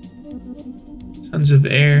getting tons of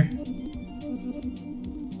air.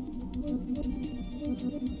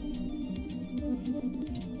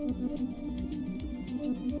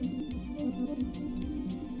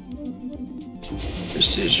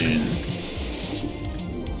 Precision.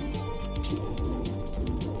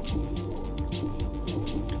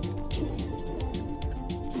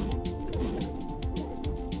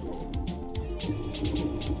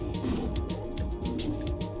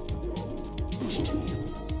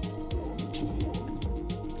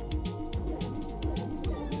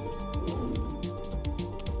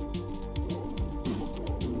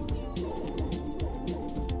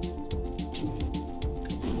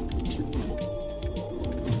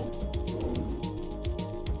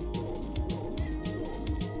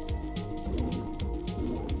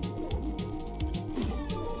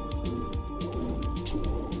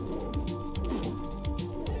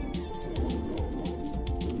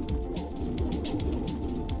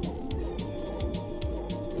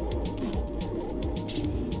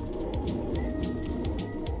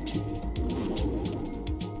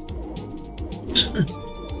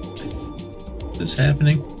 is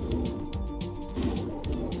happening.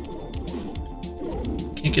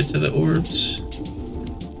 Can't get to the orbs.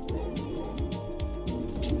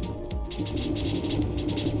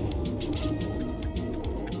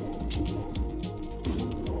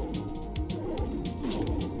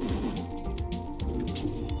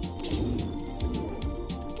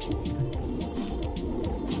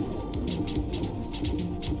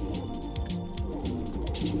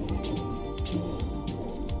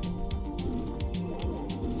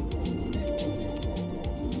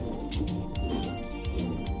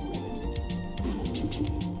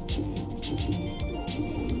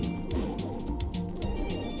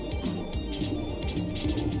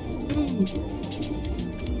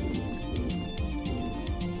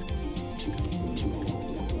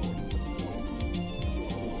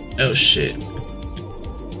 Oh shit.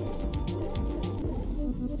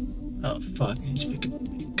 Oh fuck, I need to pick a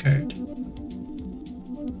big card.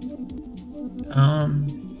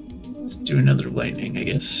 Let's do another lightning, I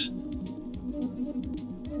guess.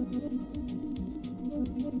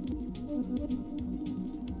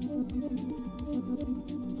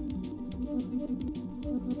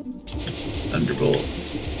 Thunderbolt.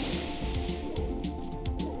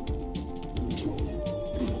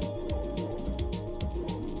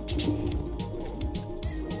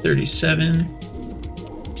 $37.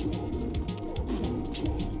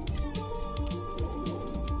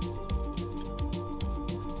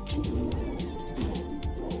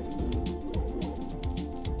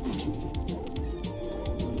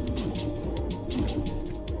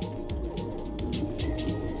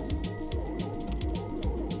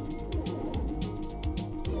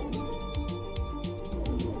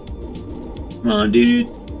 Come on, dude.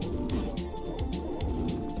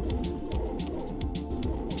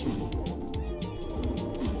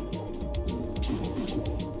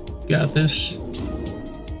 Got this.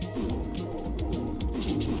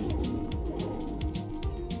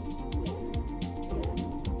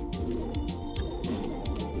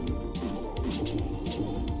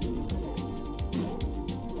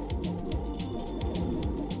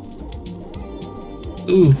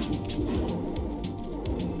 Ooh.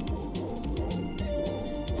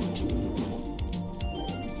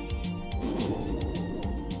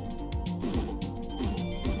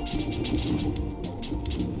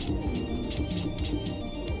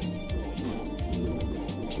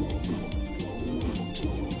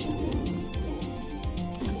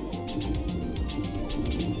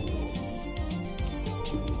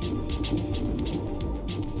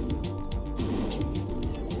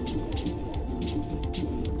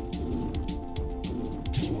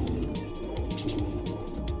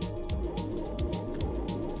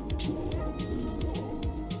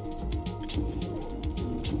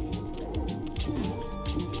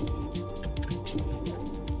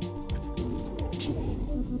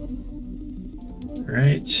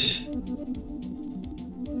 Right.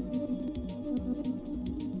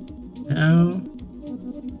 Now.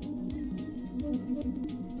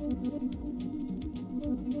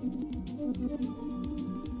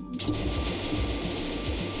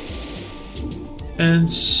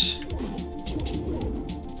 Fence.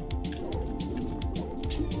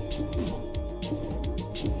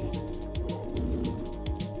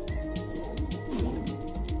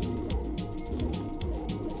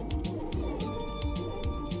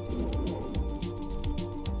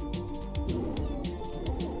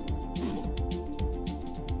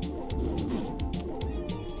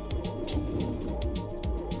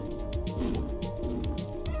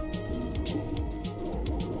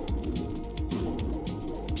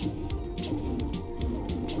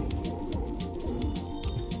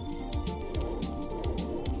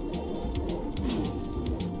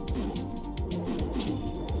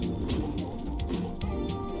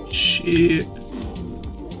 Shit.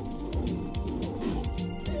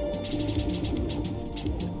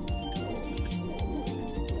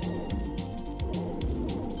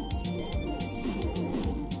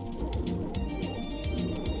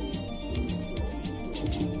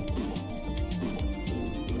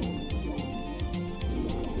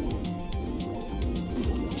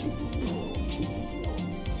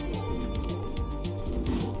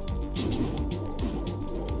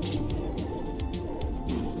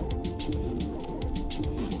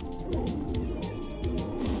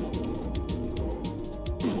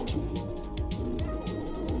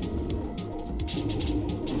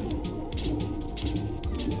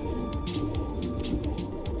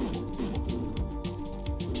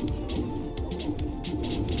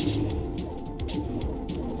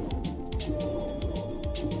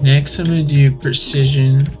 Next, I'm gonna do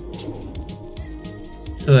precision.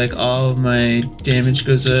 So like all of my damage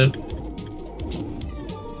goes up.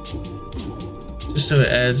 Just so it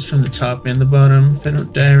adds from the top and the bottom if I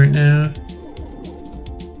don't die right now.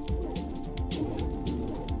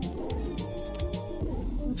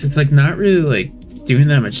 So it's like not really like doing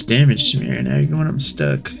that much damage to me right now, even when I'm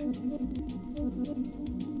stuck.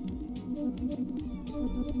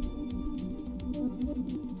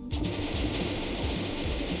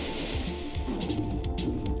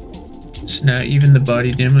 So now even the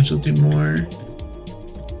body damage will do more.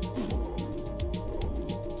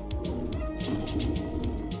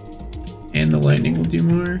 And the lightning will do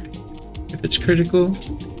more if it's critical.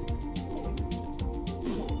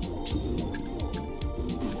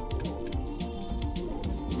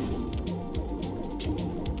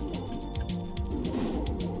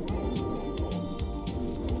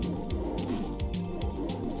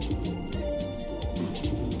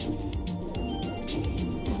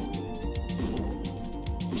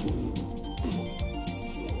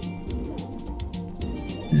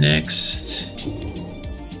 Next,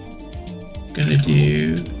 gonna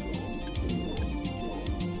do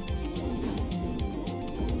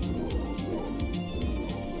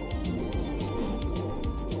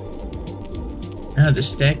the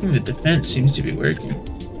stacking the defense seems to be working.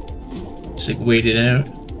 Just like wait it out.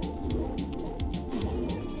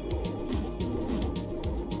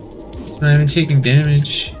 It's not even taking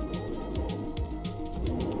damage.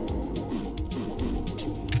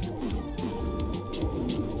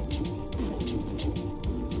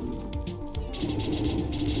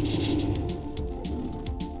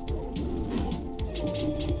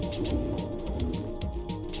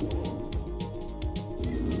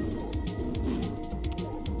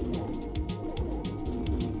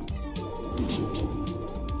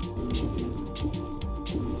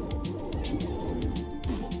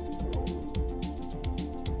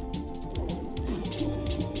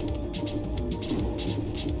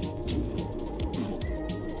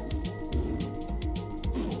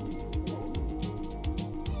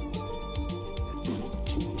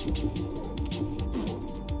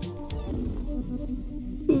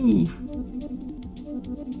 Ooh.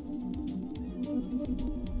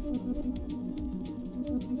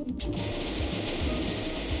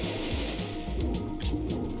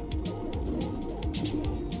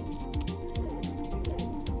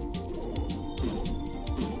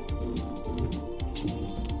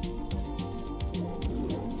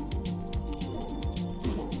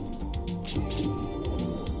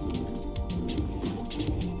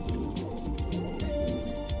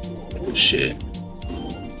 Oh, shit.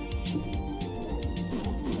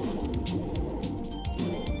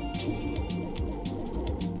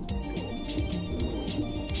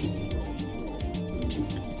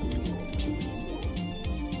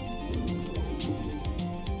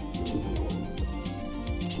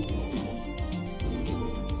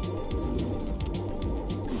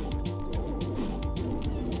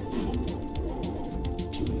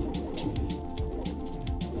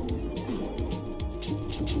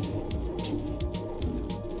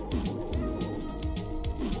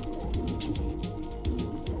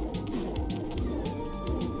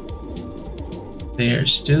 They are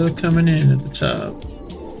still coming in at the top.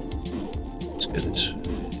 Let's go this way.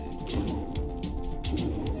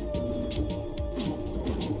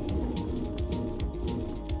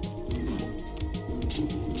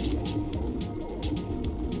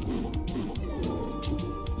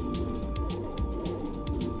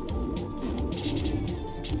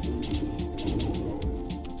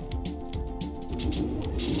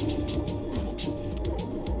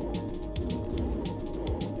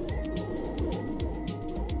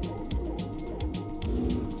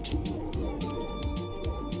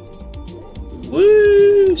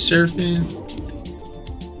 Woo! Surfing.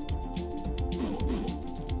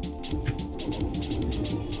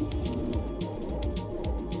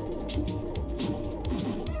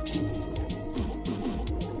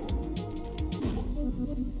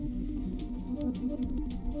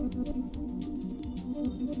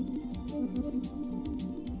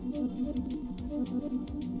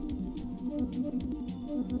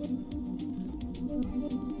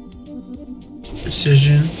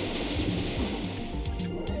 Precision.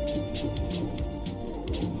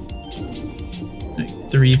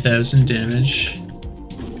 Like 3,000 damage.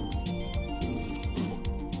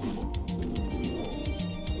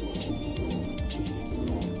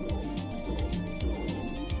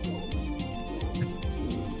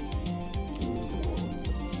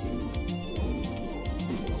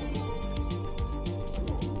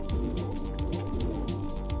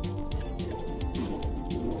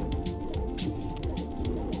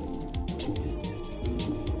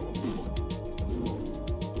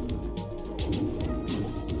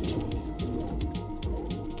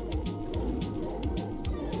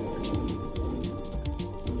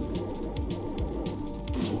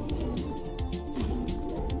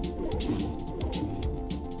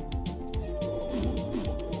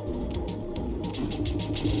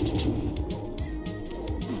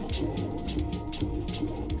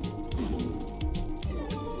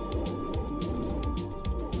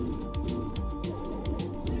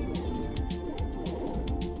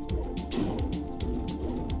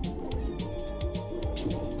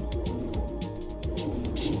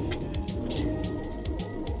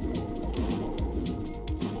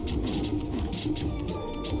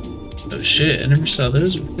 Oh shit, I never saw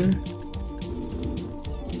those before.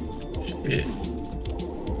 Shit.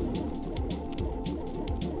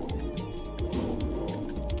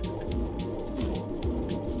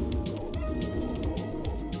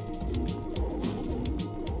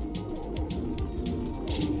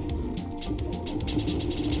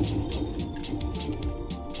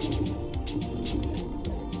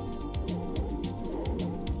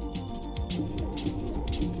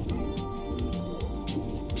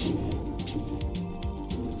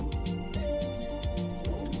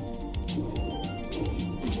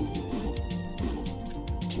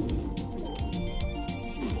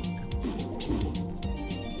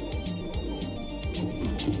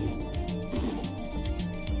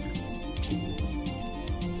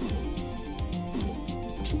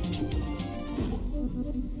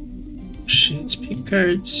 Shit, it's pink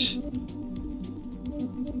cards.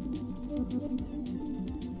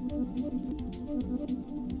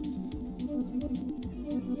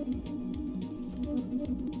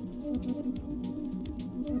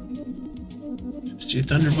 Just do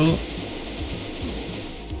Thunderbolt.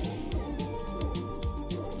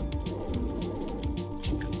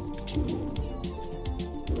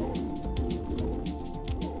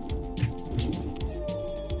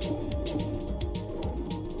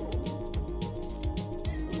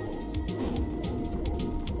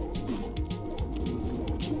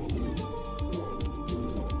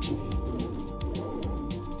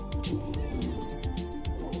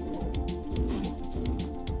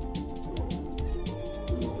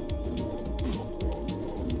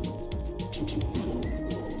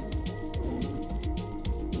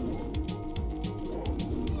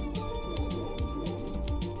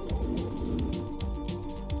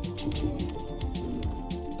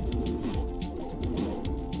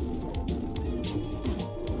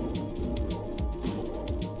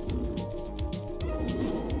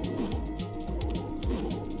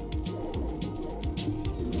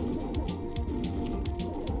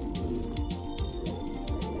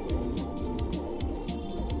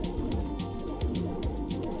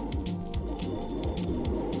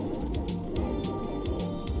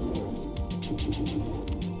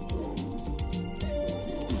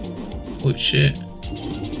 Oh shit.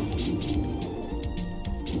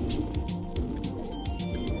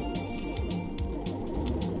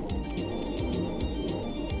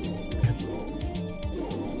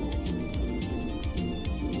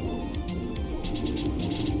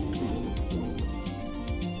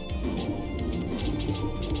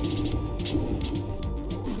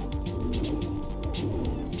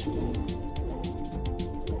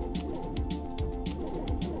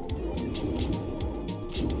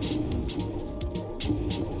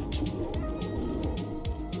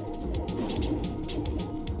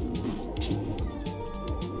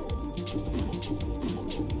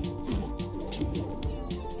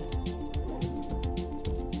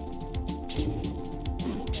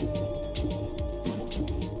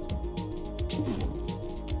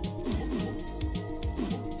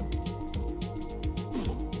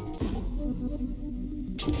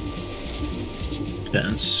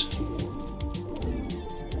 Fence.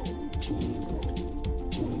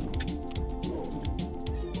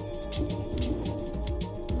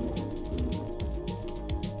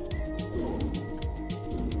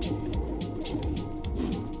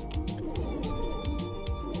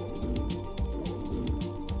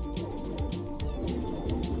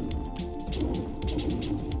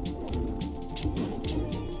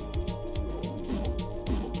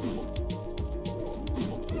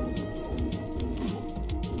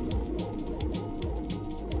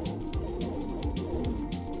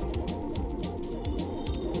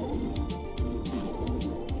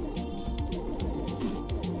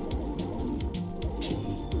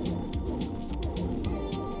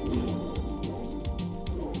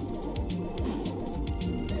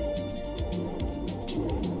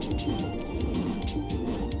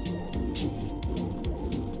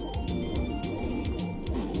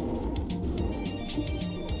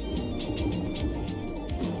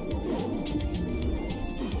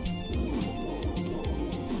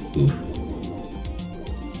 Ooh.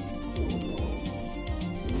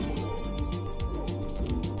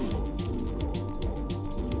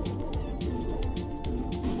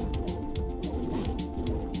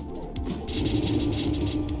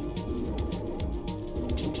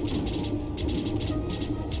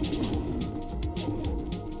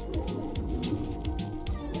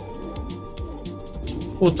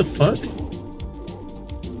 What the fuck?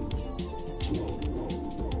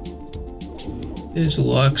 There's a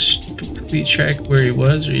lock complete track where he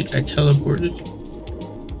was, or I teleported.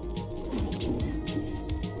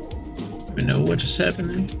 even know what just happened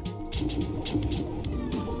there.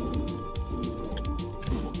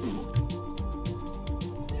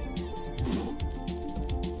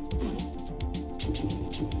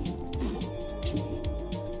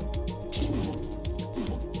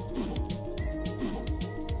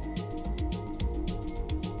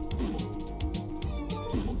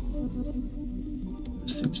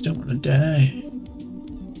 Those things don't want to die.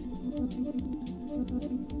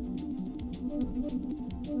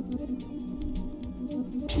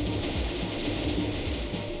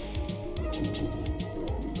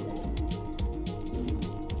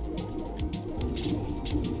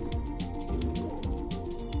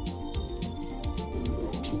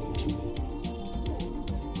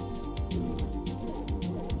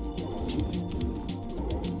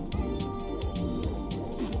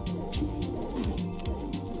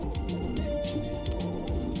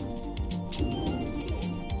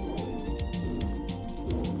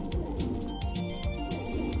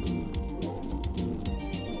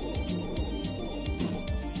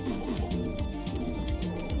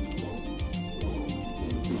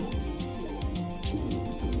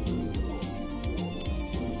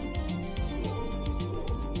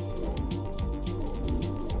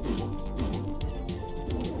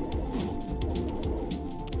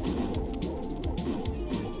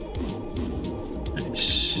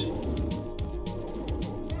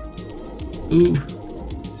 Ooh,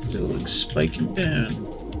 still looks spiking down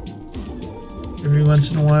every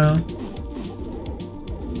once in a while.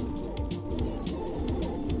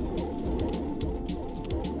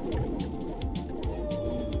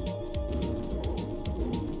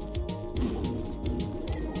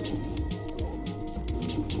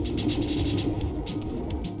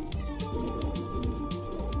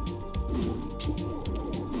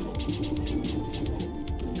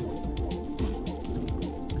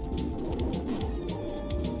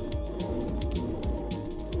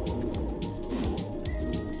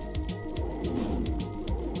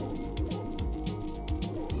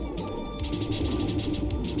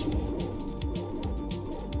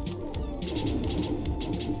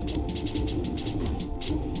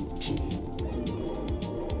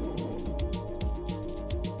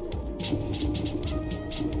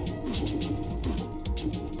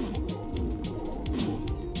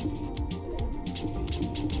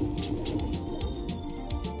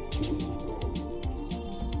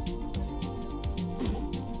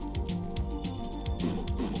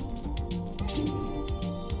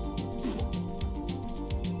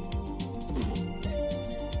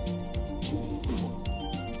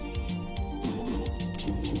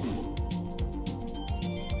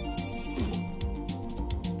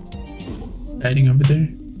 Hiding over there.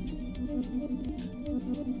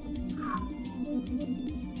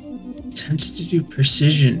 Tempted to do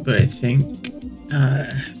precision, but I think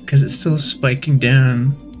because it's still spiking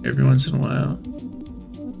down every once in a while,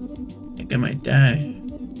 I think I might die.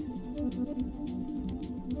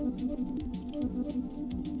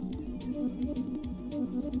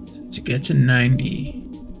 So to get to 90.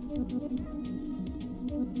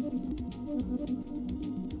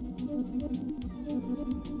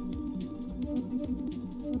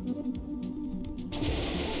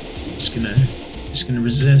 Just gonna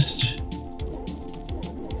resist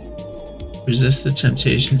the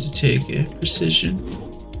temptation to take a precision.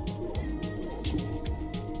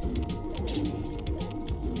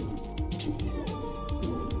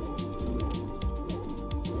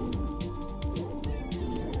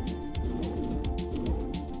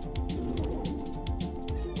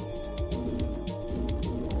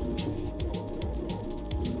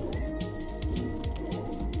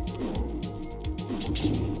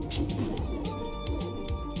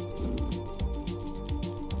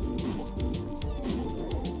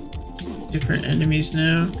 Different enemies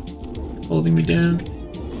now, holding me down.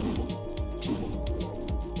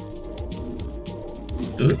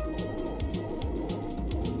 Ooh.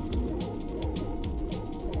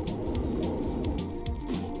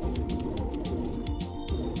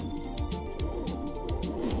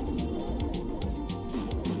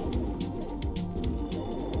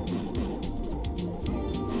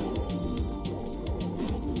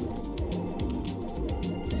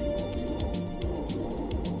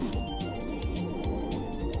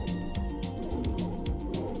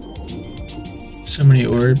 So many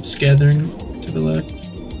orbs gathering to the left.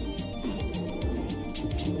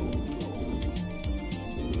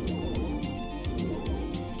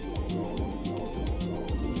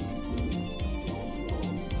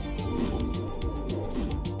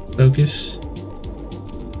 Focus.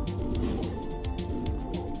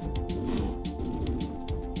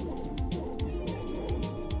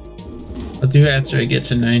 I'll do it after I get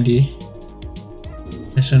to 90.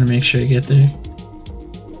 just want to make sure I get there.